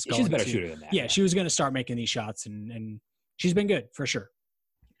she was going She's a better shooter than that. Yeah, she was going to start making these shots, and she's been good for sure.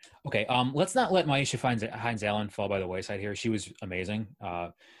 Okay, let's not let Myisha Hines-Allen fall by the wayside here. She was amazing.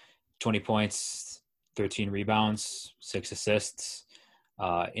 20 points, 13 rebounds, 6 assists.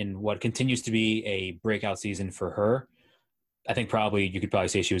 In what continues to be a breakout season for her. I think you could probably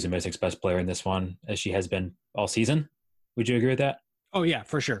say she was the Mystics' best player in this one, as she has been all season. Would you agree with that? Oh, yeah,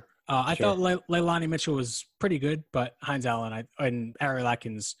 for sure. I thought Leilani Mitchell was pretty good, but Hines-Allen and Ari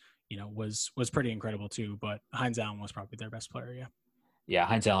Latkins, was pretty incredible too. But Hines-Allen was probably their best player, yeah. Yeah,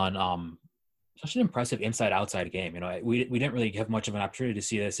 Hines-Allen, such an impressive inside-outside game. We didn't really have much of an opportunity to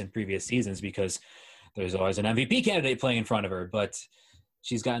see this in previous seasons because there's always an MVP candidate playing in front of her, but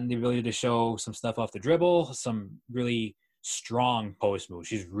she's gotten the ability to show some stuff off the dribble, some really strong post moves.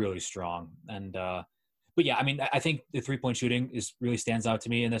 She's really strong. And, but yeah, I mean, I think the 3-point shooting really stands out to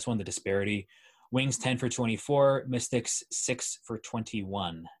me in this one, the disparity. Wings 10 for 24, Mystics 6 for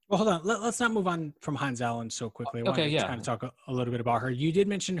 21. Well, hold on. Let's not move on from Hines-Allen so quickly. I wanted to kind of talk a little bit about her. You did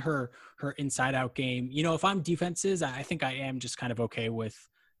mention her inside-out game. If I'm defenses, I think I am just kind of okay with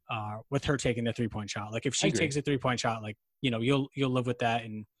her taking the 3-point shot. Like if she takes a 3-point shot, like, you'll live with that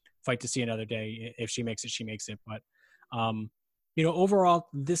and fight to see another day. If she makes it, she makes it. But, overall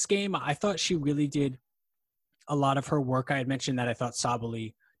this game, I thought she really did a lot of her work. I had mentioned that I thought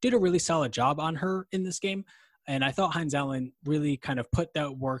Sabally did a really solid job on her in this game. And I thought Hines-Allen really kind of put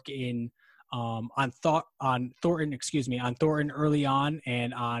that work in on Thornton early on,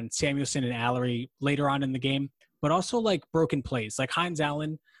 and on Samuelson and Allery later on in the game, but also like broken plays. Like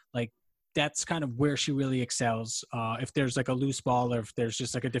Hines-Allen, like that's kind of where she really excels. If there's like a loose ball or if there's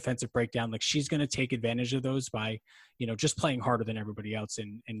just like a defensive breakdown, like she's going to take advantage of those by, just playing harder than everybody else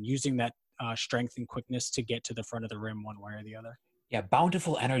and using that strength and quickness to get to the front of the rim one way or the other. Yeah,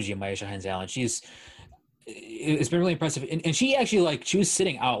 bountiful energy in Myisha Hines-Allen. It's been really impressive. And she actually, she was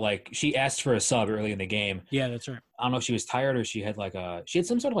sitting out, she asked for a sub early in the game. Yeah, that's right. I don't know if she was tired or she had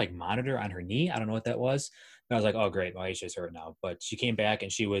some sort of monitor on her knee. I don't know what that was. But I was like, oh, great, Myisha's hurt now. But she came back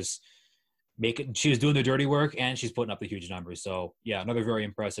and she was doing the dirty work and she's putting up the huge numbers. So, yeah, another very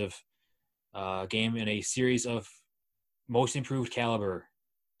impressive game in a series of most improved caliber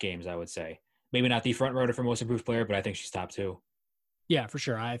games, I would say. Maybe not the front runner for most improved player, but I think she's top 2. Yeah, for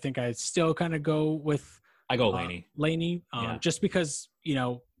sure. I think I still kind of go with Laney. Just because,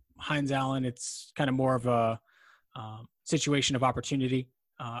 Hines-Allen, it's kind of more of a situation of opportunity.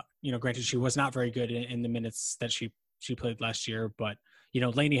 Granted, she was not very good in the minutes that she played last year, but,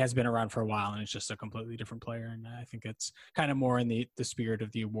 Laney has been around for a while and it's just a completely different player. And I think it's kind of more in the spirit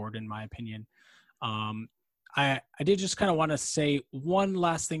of the award, in my opinion. I did just kind of want to say one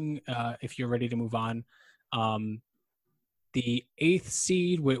last thing, if you're ready to move on. The 8th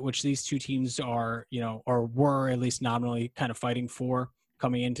seed, which these two teams are, or were at least nominally kind of fighting for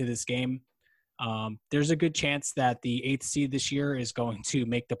coming into this game. There's a good chance that the 8th seed this year is going to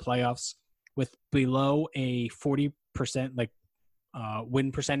make the playoffs with below a 40%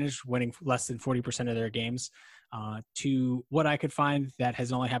 win percentage, winning less than 40% of their games. To what I could find, that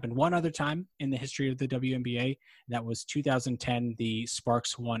has only happened one other time in the history of the WNBA. And that was 2010. The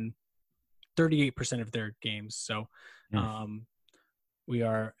Sparks won 38% of their games. So we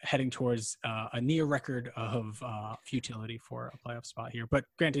are heading towards a near record of futility for a playoff spot here. But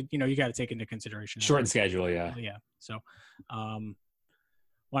granted, you got to take into consideration. Shortened schedule, yeah. Yeah. So want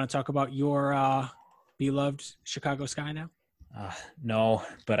to talk about your beloved Chicago Sky now? No,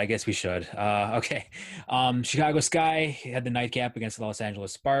 but I guess we should. Okay. Chicago Sky had the nightcap against the Los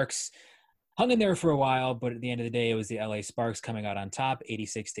Angeles Sparks. Hung in there for a while, but at the end of the day, it was the LA Sparks coming out on top,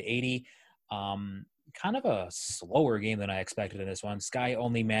 86-80. Kind of a slower game than I expected in this one. Sky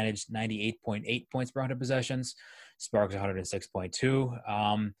only managed 98.8 points per 100 possessions. Sparks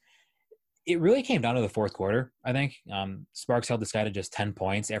 106.2. It really came down to the fourth quarter, I think. Sparks held the Sky to just 10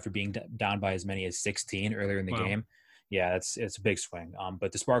 points after being down by as many as 16 earlier in the game. Yeah, it's a big swing.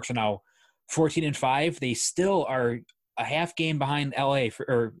 But the Sparks are now 14-5. They still are a half game behind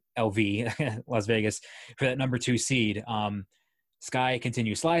LV, Las Vegas, for that number 2 seed. Sky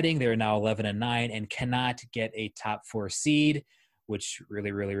continues sliding. They're now 11-9 and cannot get a top 4 seed, which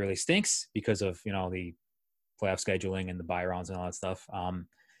really, really, really stinks because of, the playoff scheduling and the bye rounds and all that stuff.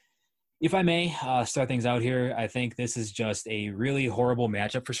 If I may start things out here, I think this is just a really horrible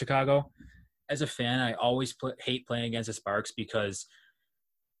matchup for Chicago. As a fan, I always hate playing against the Sparks because,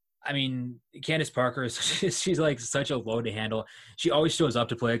 I mean, Candace Parker is she's like such a load to handle. She always shows up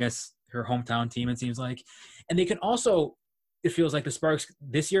to play against her hometown team, it seems like. And they can also, it feels like the Sparks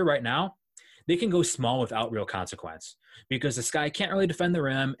this year right now, they can go small without real consequence because the Sky can't really defend the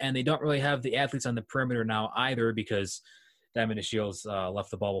rim, and they don't really have the athletes on the perimeter now either because Diamond Shields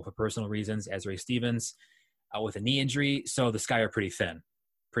left the bubble for personal reasons, as Ray Stevens with a knee injury. So the Sky are pretty thin,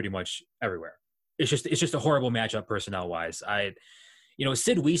 pretty much everywhere. It's just a horrible matchup personnel wise.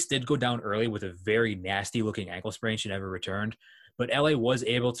 Sid Weiss did go down early with a very nasty looking ankle sprain. She never returned, but LA was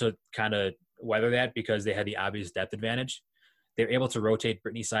able to kind of weather that because they had the obvious depth advantage. They're able to rotate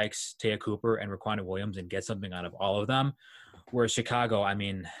Brittany Sykes, Taya Cooper, and Raquan Williams and get something out of all of them. Whereas Chicago, I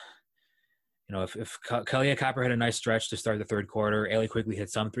mean, if Kalia Copper had a nice stretch to start the third quarter, Allie Quigley hit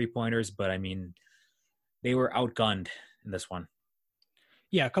some 3-pointers, but I mean, they were outgunned in this one.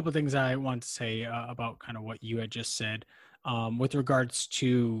 Yeah, a couple of things I want to say about kind of what you had just said with regards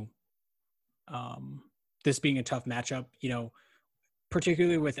to this being a tough matchup,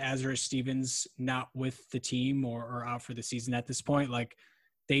 particularly with Azurá Stevens not with the team or out for the season at this point. Like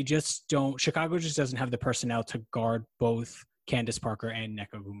Chicago just doesn't have the personnel to guard both Candace Parker and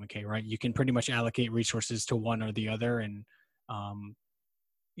Nneka Ogwumike, right? You can pretty much allocate resources to one or the other. And,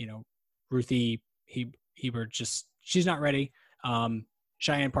 Ruthie Hebert she's not ready.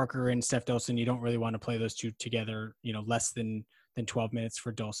 Cheyenne Parker and Steph Dolson, you don't really want to play those two together, less than 12 minutes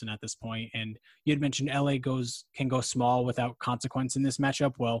for Dolson at this point. And you had mentioned LA can go small without consequence in this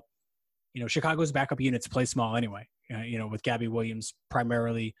matchup. Well, Chicago's backup units play small anyway, with Gabby Williams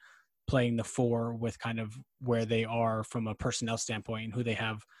primarily playing the 4 with kind of where they are from a personnel standpoint and who they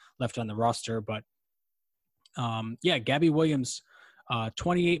have left on the roster. But Gabby Williams,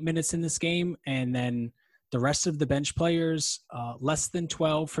 28 minutes in this game. And then the rest of the bench players, less than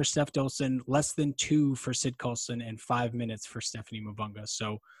 12 for Steph Dolson, less than 2 for Sid Colson, and 5 minutes for Stephanie Mavunga.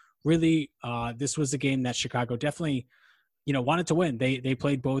 So really, this was a game that Chicago definitely, wanted to win. They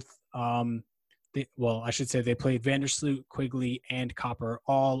played both. They played Vandersloot, Quigley, and Copper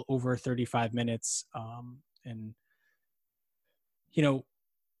all over 35 minutes.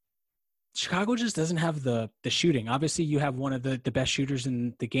 Chicago just doesn't have the shooting. Obviously, you have one of the best shooters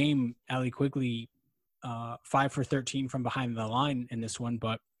in the game, Allie Quigley, 5 for 13 from behind the line in this one,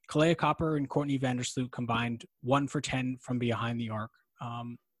 but Kalea Copper and Courtney Vandersloot combined 1 for 10 from behind the arc.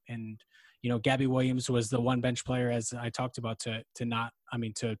 Gabby Williams was the one bench player, as I talked about, to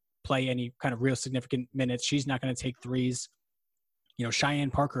play any kind of real significant minutes. She's not going to take threes.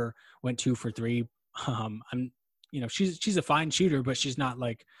 Cheyenne Parker went 2 for 3. She's a fine shooter, but she's not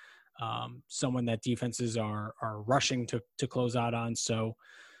like someone that defenses are rushing to close out on. So,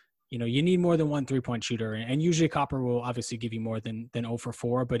 you need more than one 3-point shooter, and usually Copper will obviously give you more than 0 for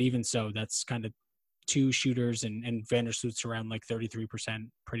 4, but even so, that's kind of 2 shooters, and Vandersloot's around like 33%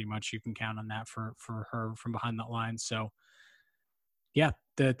 pretty much. You can count on that for her from behind that line. So yeah,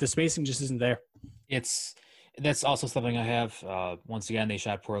 the spacing just isn't there. That's also something I have. Once again, they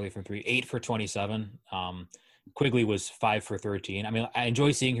shot poorly from 3, 8 for 27. Quigley was 5 for 13. I mean, I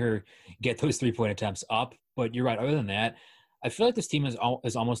enjoy seeing her get those 3-point attempts up, but you're right. Other than that, I feel like this team has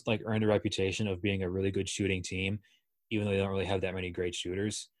almost like earned a reputation of being a really good shooting team, even though they don't really have that many great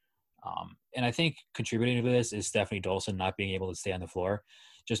shooters. And I think contributing to this is Stephanie Dolson not being able to stay on the floor,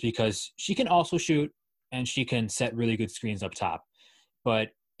 just because she can also shoot and she can set really good screens up top. But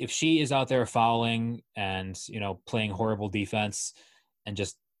if she is out there fouling and, playing horrible defense and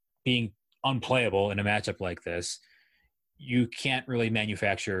just being unplayable in a matchup like this, you can't really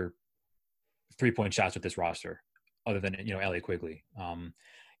manufacture 3-point shots with this roster other than, Allie Quigley.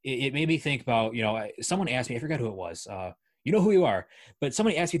 It made me think about, someone asked me, I forgot who it was. You know who you are, but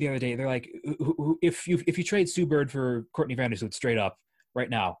somebody asked me the other day, they're like, if you trade Sue Bird for Courtney Vandersloot straight up right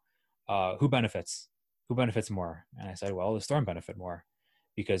now, who benefits? Who benefits more? And I said, well, the Storm benefit more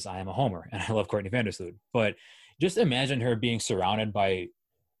because I am a homer and I love Courtney Vandersloot. But just imagine her being surrounded by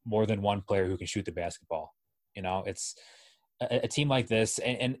more than one player who can shoot the basketball. It's a team like this,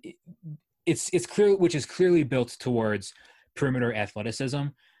 and it's clear, which is clearly built towards perimeter athleticism,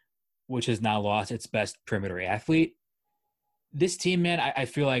 which has now lost its best perimeter athlete. This team, man, I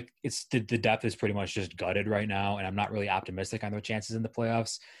feel like it's the depth is pretty much just gutted right now, and I'm not really optimistic on their chances in the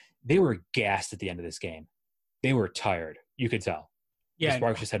playoffs. They were gassed at the end of this game. They were tired. You could tell. Yeah, the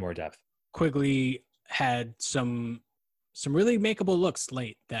Sparks just had more depth. Quigley had some really makeable looks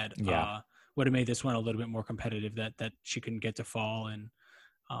late that would have made this one a little bit more competitive. That she couldn't get to fall, and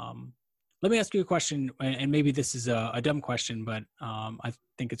Let me ask you a question, and maybe this is a dumb question, but I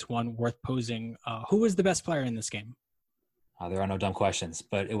think it's one worth posing. Who was the best player in this game? There are no dumb questions,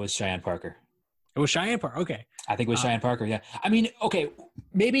 but it was Cheyenne Parker. It was Cheyenne Parker. Okay. I think it was Cheyenne Parker. Yeah. I mean, okay,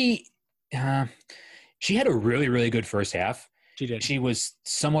 maybe she had a really, really good first half. She did. She was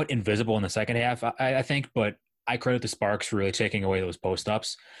somewhat invisible in the second half, I think, but I credit the Sparks for really taking away those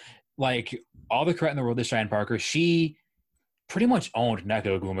post-ups. Like, all the credit in the world to Cheyenne Parker. She pretty much owned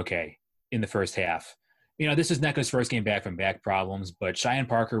Nneka Ogwumike in the first half. You know, this is Nneka's first game back from back problems, but Cheyenne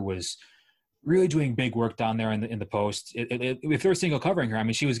Parker was really doing big work down there in the post. If they were single covering her, I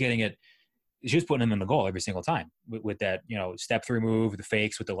mean, she was getting it. She was putting them in the goal every single time with that, you know, step through move, the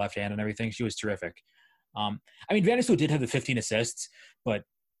fakes with the left hand and everything. She was terrific. I mean, Vandersloot did have the 15 assists, but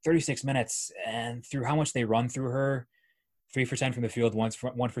 36 minutes, and through how much they run through her, 3 for 10 from the field, 1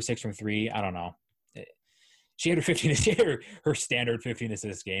 for 6 from 3. I don't know. She had her standard 15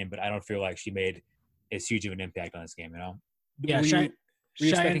 assist game, but I don't feel like she made as huge of an impact on this game. You know? Yeah. Were you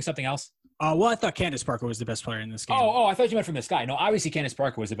expecting something else? Well, I thought Candace Parker was the best player in this game. Oh, I thought you meant from the sky. No, obviously Candace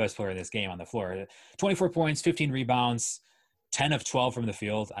Parker was the best player in this game on the floor. 24 points, 15 rebounds, 10 of 12 from the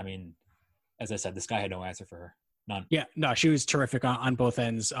field. I mean, as I said, this guy had no answer for her. None. Yeah, no, she was terrific on both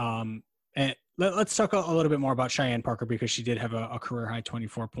ends. And let's talk a little bit more about Cheyenne Parker, because she did have a career high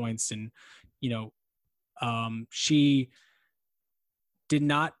 24 points. And, you know, she did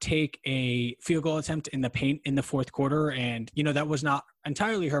not take a field goal attempt in the paint in the fourth quarter. And, you know, that was not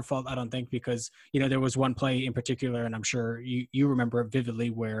entirely her fault, I don't think, because, you know, there was one play in particular, and I'm sure you remember it vividly,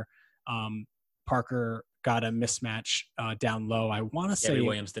 where Parker got a mismatch down low. I want to say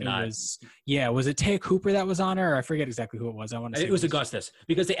Williams did not. Was it Taya Cooper that was on her? I forget exactly who it was. I want to say it was Augustus,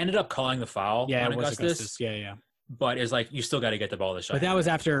 because they ended up calling the foul. Yeah, on it was Augustus. Yeah. But it's like, you still got to get the ball to shot. But that was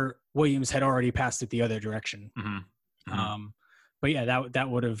after Williams had already passed it the other direction. Mm-hmm. Mm-hmm. But yeah, that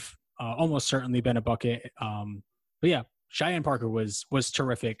would have almost certainly been a bucket. But yeah, Cheyenne Parker was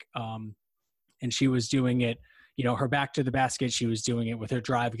terrific. And she was doing it, you know, her back to the basket. She was doing it with her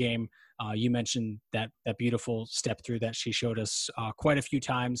drive game. You mentioned that beautiful step through that she showed us quite a few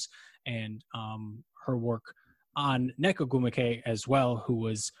times, and her work on Nneka Ogwumike as well, who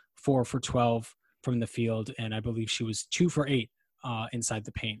was 4 for 12 from the field, and I believe she was 2 for 8 inside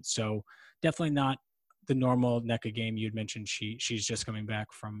the paint. So definitely not the normal Nneka game. You'd mentioned she's just coming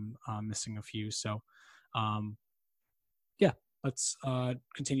back from missing a few. So yeah, let's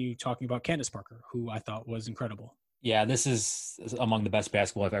continue talking about Candace Parker, who I thought was incredible. Yeah, this is among the best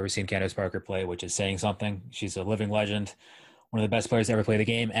basketball I've ever seen Candace Parker play, which is saying something. She's a living legend, one of the best players to ever play the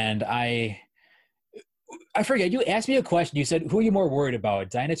game. And I forget, you asked me a question. You said, who are you more worried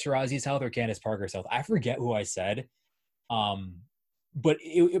about, Diana Taurasi's health or Candace Parker's health? I forget who I said. But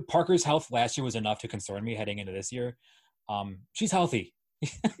Parker's health last year was enough to concern me heading into this year. She's healthy.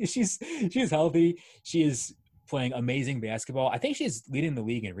 she's healthy. She is playing amazing basketball. I think she's leading the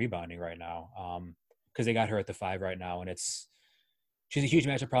league in rebounding right now, because they got her at the 5 right now, and she's a huge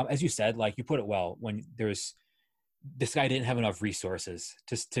matchup problem. As you said, like, you put it well, when this guy didn't have enough resources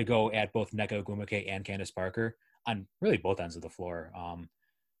to go at both Nneka Ogwumike and Candace Parker on really both ends of the floor.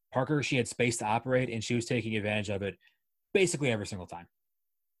 Parker, she had space to operate, and she was taking advantage of it basically every single time.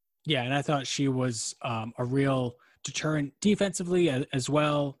 Yeah, and I thought she was a real deterrent defensively as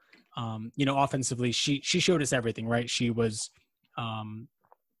well. You know, offensively, she showed us everything, right? She was,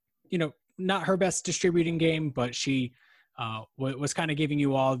 you know, not her best distributing game, but she was kind of giving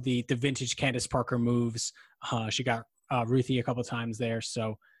you all the vintage Candace Parker moves. She got Ruthie a couple times there.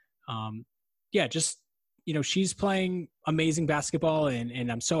 So, yeah, just, you know, she's playing amazing basketball,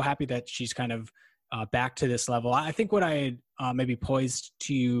 and I'm so happy that she's kind of back to this level. I think what I had maybe poised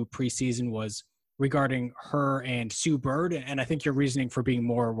to you preseason was regarding her and Sue Bird, and I think your reasoning for being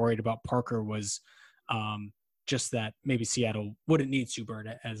more worried about Parker was just that maybe Seattle wouldn't need Sue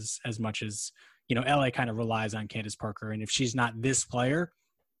Bird as much as, you know, LA kind of relies on Candace Parker, and if she's not this player,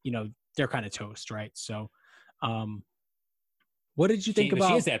 you know, they're kind of toast, right? So, what did you think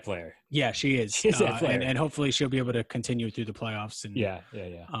about? She is that player. Yeah, she is. She is that player, and hopefully she'll be able to continue through the playoffs. And yeah.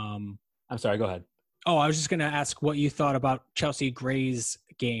 I'm sorry. Go ahead. Oh, I was just going to ask what you thought about Chelsea Gray's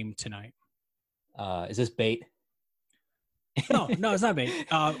game tonight. Is this bait? No, it's not bait.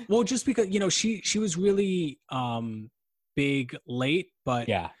 Well, just because, you know, she was really big late, but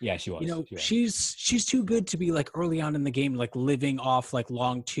yeah, she was. You know, she's too good to be like early on in the game, like living off like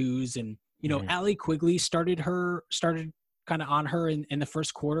long twos, and you know, Allie Quigley started kind of on her in the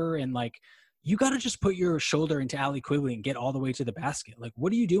first quarter, and like, you got to just put your shoulder into Allie Quigley and get all the way to the basket. Like,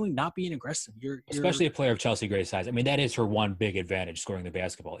 what are you doing not being aggressive? You're especially a player of Chelsea Gray's size. I mean, that is her one big advantage, scoring the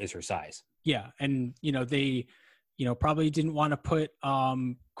basketball, is her size. Yeah, and you know, they probably didn't want to put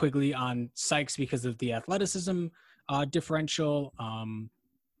Quigley on Sykes because of the athleticism differential.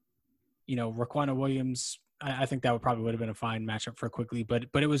 Raquana Williams, I think that would have been a fine matchup for Quigley, but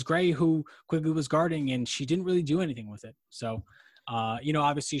it was Gray who Quigley was guarding, and she didn't really do anything with it. So,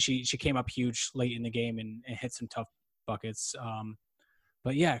 obviously she came up huge late in the game and hit some tough buckets.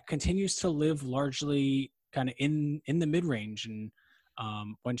 But yeah, continues to live largely kind of in the mid range, and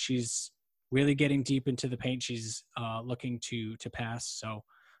when she's really getting deep into the paint, she's looking to pass. So,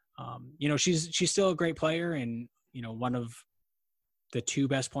 she's still a great player, and one of the two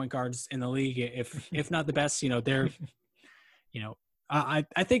best point guards in the league, if not the best. They're, I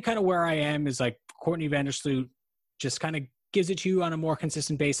think kind of where I am is like Courtney Vandersloot just kind of gives it to you on a more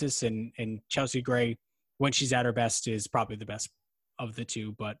consistent basis, and Chelsea Gray, when she's at her best, is probably the best of the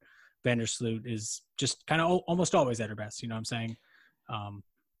two, but Vandersloot is just kind of almost always at her best. You know what I'm saying?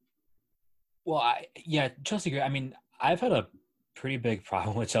 Chelsea Gray. I mean, I've had a pretty big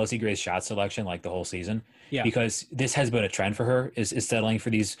problem with Chelsea Gray's shot selection like the whole season. Yeah. Because this has been a trend for her is settling for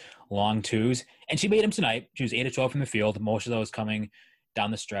these long twos. And she made them tonight. She was 8 of 12 from the field. Most of those coming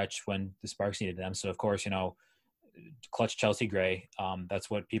down the stretch when the Sparks needed them. So, of course, clutch Chelsea Gray. That's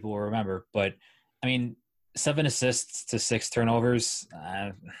what people will remember. But, I mean, 7 assists to 6 turnovers.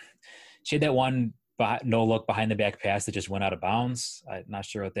 She had that one no look behind the back pass that just went out of bounds. I'm not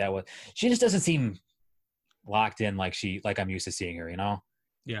sure what that was. She just doesn't seem locked in like I'm used to seeing her,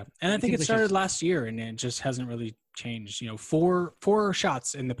 Yeah. And I think it started last year, and it just hasn't really changed. 4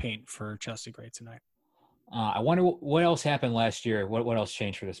 shots in the paint for Chelsea Gray tonight. I wonder what else happened last year. What else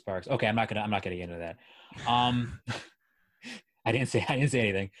changed for the Sparks? Okay, I'm not gonna get into that. I didn't say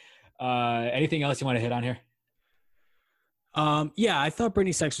anything. Anything else you want to hit on here? Yeah, I thought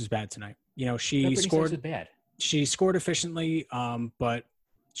Brittany Sykes was bad tonight. She scored bad. She scored efficiently, but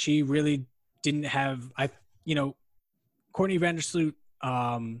she really didn't have. Courtney Vandersloot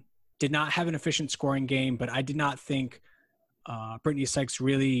did not have an efficient scoring game, but I did not think Brittany Sykes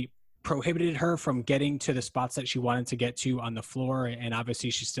really prohibited her from getting to the spots that she wanted to get to on the floor. And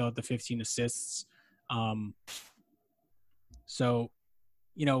obviously she still had the 15 assists.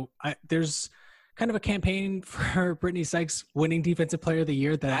 There's kind of a campaign for Brittany Sykes winning Defensive Player of the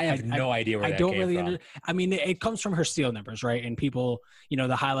Year that I have no idea where that came from. I mean, it comes from her steal numbers, right? And people,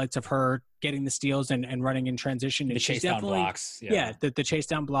 the highlights of her getting the steals and running in transition. The chase down blocks. Yeah, the chase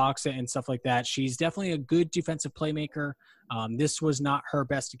down blocks and stuff like that. She's definitely a good defensive playmaker. This was not her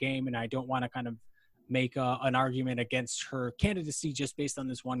best game, and I don't want to kind of make an argument against her candidacy just based on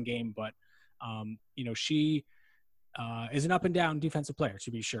this one game. But, she is an up and down defensive player, to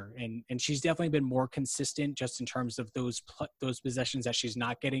be sure. And she's definitely been more consistent just in terms of those possessions that she's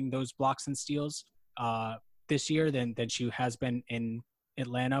not getting those blocks and steals this year than she has been in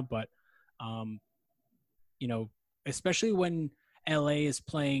Atlanta. But, especially when LA is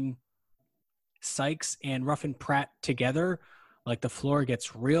playing Sykes and Ruffin Pratt together, like the floor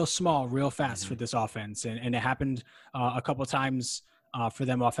gets real small, real fast for this offense. And it happened a couple of times for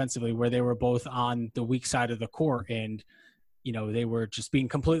them offensively where they were both on the weak side of the court and, they were just being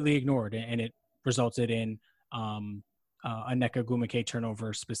completely ignored, and it resulted in a Nneka Ogwumike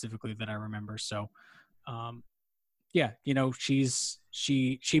turnover specifically that I remember. So,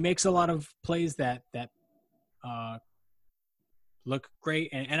 she makes a lot of plays that look great.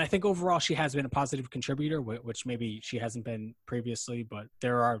 And I think overall she has been a positive contributor, which maybe she hasn't been previously, but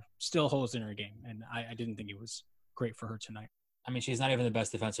there are still holes in her game. And I didn't think it was great for her tonight. I mean, she's not even the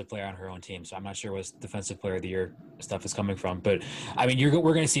best defensive player on her own team, so I'm not sure what defensive player of the year stuff is coming from. But, I mean,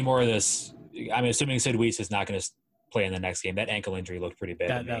 we're going to see more of this. I'm assuming Sid Weiss is not going to play in the next game. That ankle injury looked pretty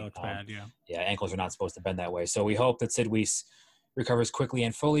bad. That looked bad, yeah. Yeah, ankles are not supposed to bend that way. So we hope that Sid Weiss recovers quickly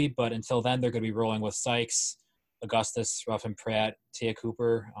and fully, but until then, they're going to be rolling with Sykes, Augustus, Ruffin Pratt, Tia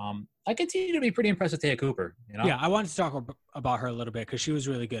Cooper. I continue to be pretty impressed with Tia Cooper. Yeah, I wanted to talk about her a little bit because she was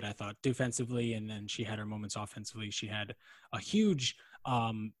really good, I thought, defensively, and then she had her moments offensively. She had a huge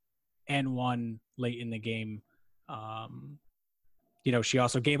N1 late in the game. She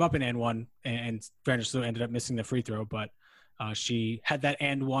also gave up an N1, and Vandersloot ended up missing the free throw, but she had that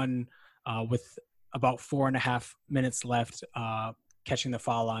N1 with about 4.5 minutes left, catching the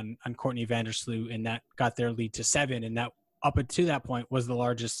foul on Courtney Vandersloot, and that got their lead to 7. And that up to that point was the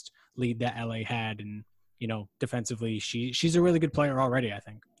largest lead that LA had. And, defensively, she's a really good player already, I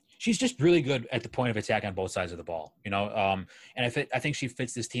think. She's just really good at the point of attack on both sides of the ball, and I think she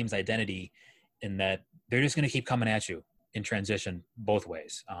fits this team's identity in that they're just going to keep coming at you in transition both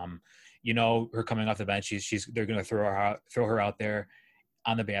ways. Her coming off the bench, they're going to throw her out there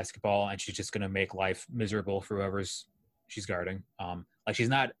on the basketball, and she's just going to make life miserable for whoever's she's guarding. She's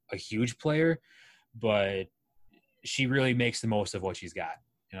not a huge player, but she really makes the most of what she's got,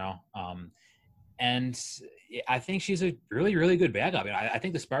 you know? And I think she's a really, really good backup. I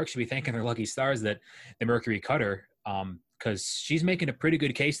think the Sparks should be thanking their lucky stars that the Mercury cut her, because she's making a pretty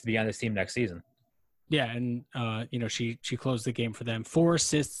good case to be on this team next season. Yeah, and she closed the game for them. 4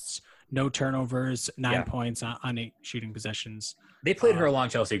 assists, no turnovers, 9 points on 8 shooting possessions. They played her along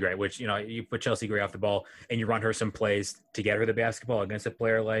Chelsea Gray, which, you put Chelsea Gray off the ball and you run her some plays to get her the basketball against a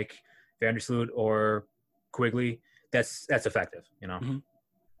player like Vandersloot or Quigley. That's effective,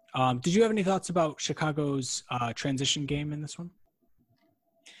 Mm-hmm. Did you have any thoughts about Chicago's transition game in this one?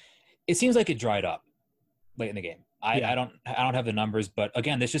 It seems like it dried up late in the game. I don't have the numbers, but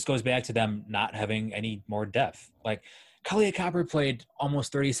again, this just goes back to them not having any more depth. Like Kahleah Copper played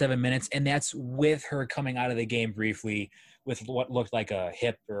almost 37 minutes, and that's with her coming out of the game briefly with what looked like a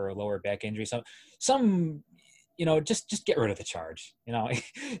hip or a lower back injury. So just get rid of the charge.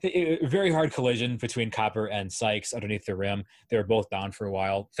 Very hard collision between Copper and Sykes underneath the rim. They were both down for a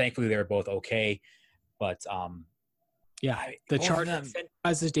while. Thankfully, they were both okay, but the charge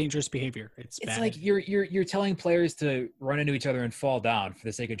has this dangerous behavior. It's bad. Like you're telling players to run into each other and fall down for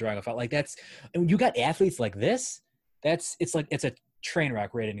the sake of drawing a foul. Like and you got athletes like this. It's a train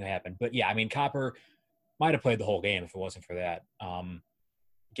wreck waiting to happen. But yeah, I mean, Copper might have played the whole game if it wasn't for that.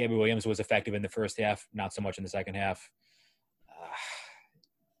 Gabby Williams was effective in the first half, not so much in the second half.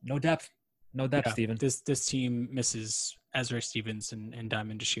 No depth, Steven. This team misses Azurá Stevens and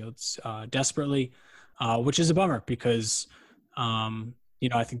Diamond DeShields desperately. Which is a bummer because,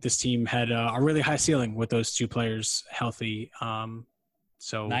 I think this team had a really high ceiling with those 2 players healthy.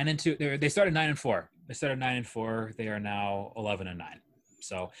 So 9-2, they started 9-4. They started 9-4. They are now 11-9.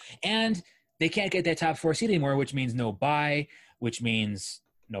 So, and they can't get that top 4 seed anymore, which means no bye, which means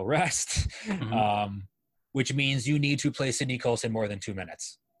no rest, mm-hmm. Which means you need to play Sydney Colson more than 2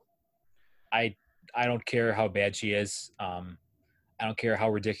 minutes. I don't care how bad she is. I don't care how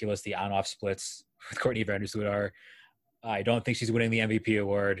ridiculous the on-off splits with Courtney Vandersloot are. I don't think she's winning the MVP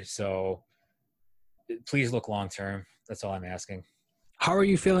award. So please look long-term. That's all I'm asking. How are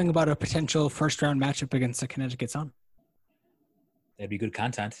you feeling about a potential first-round matchup against the Connecticut Sun? That'd be good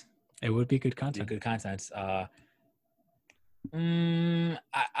content. It would be good content.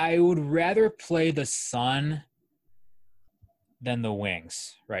 I would rather play the Sun than the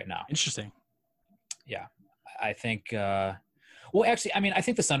Wings right now. Interesting. Yeah. I think well, actually, I mean, I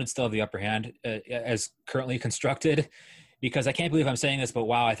think the Sun would still have the upper hand as currently constructed, because I can't believe I'm saying this, but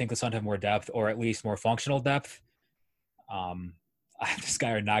wow, I think the Sun have more depth, or at least more functional depth. The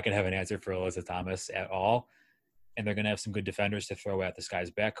Sky are not going to have an answer for Alyssa Thomas at all, and they're going to have some good defenders to throw at the Sky's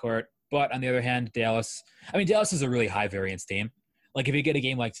backcourt. But on the other hand, Dallas is a really high variance team. Like if you get a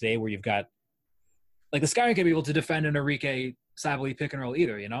game like today where you've got, like the Sky aren't going to be able to defend an Enrique Sabally pick and roll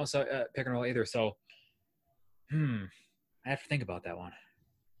either, So, I have to think about that one.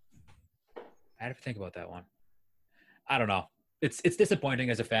 I don't know. It's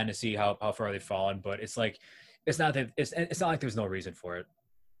disappointing as a fan to see how far they've fallen, but it's like it's not like there's no reason for it.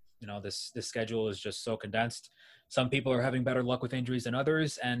 This schedule is just so condensed. Some people are having better luck with injuries than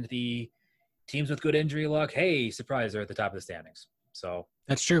others, and the teams with good injury luck, hey, surprise, they're at the top of the standings. So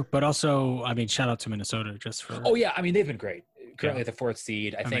that's true. But also, I mean, shout out to Minnesota just for. Oh yeah, I mean they've been great. Currently at the 4th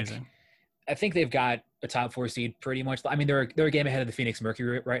seed, I think they've got a top 4 seed pretty much. I mean, they're a game ahead of the Phoenix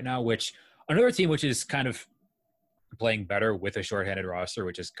Mercury right now, which another team which is kind of playing better with a shorthanded roster,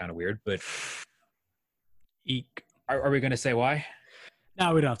 which is kind of weird. But eek. Are we going to say why?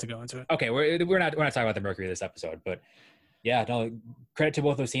 No, we don't have to go into it. Okay, we're not talking about the Mercury this episode, but yeah, no, credit to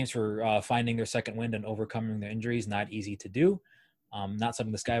both those teams for finding their second wind and overcoming their injuries. Not easy to do. Not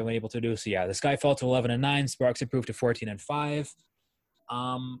something the Sky were able to do. So yeah, the Sky fell to 11-9. Sparks improved to 14-5.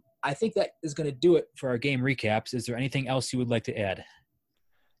 I think that is going to do it for our game recaps. Is there anything else you would like to add?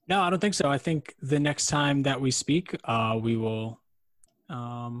 No, I don't think so. I think the next time that we speak, we will.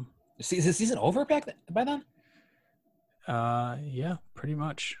 Is the season over by then? Yeah, pretty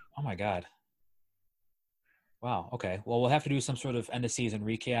much. Oh my God. Wow. Okay. Well, we'll have to do some sort of end of season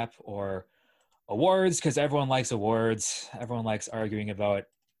recap or awards, because everyone likes awards. Everyone likes arguing about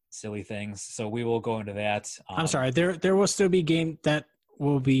silly things. So we will go into that. I'm sorry. There will still be a game that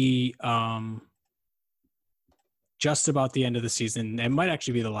will be just about the end of the season. It might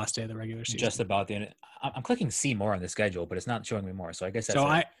actually be the last day of the regular season. Just about the end. I'm clicking see more on the schedule, but it's not showing me more. So I guess that's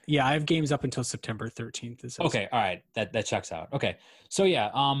I have games up until September 13th. Okay. All right. That checks out. Okay. So yeah.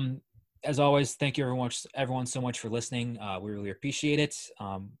 As always, thank you everyone so much for listening. We really appreciate it.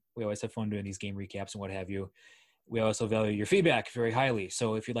 We always have fun doing these game recaps and what have you. We also value your feedback very highly.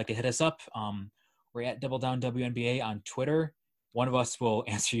 So if you'd like to hit us up, we're at Double Down WNBA on Twitter. One of us will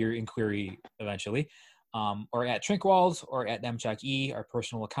answer your inquiry eventually. or at Trinkwald or at Nemchuk our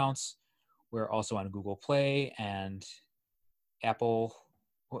personal accounts. We're also on Google Play and Apple.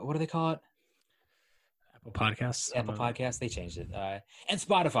 What do they call it? Apple Podcasts. Apple Podcasts. They changed it. And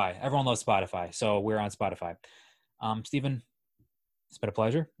Spotify. Everyone loves Spotify. So we're on Spotify. Stephen, it's been a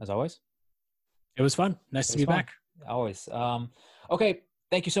pleasure, as always. It was fun. Nice to be back. Always. Okay.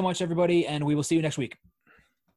 Thank you so much, everybody. And we will see you next week.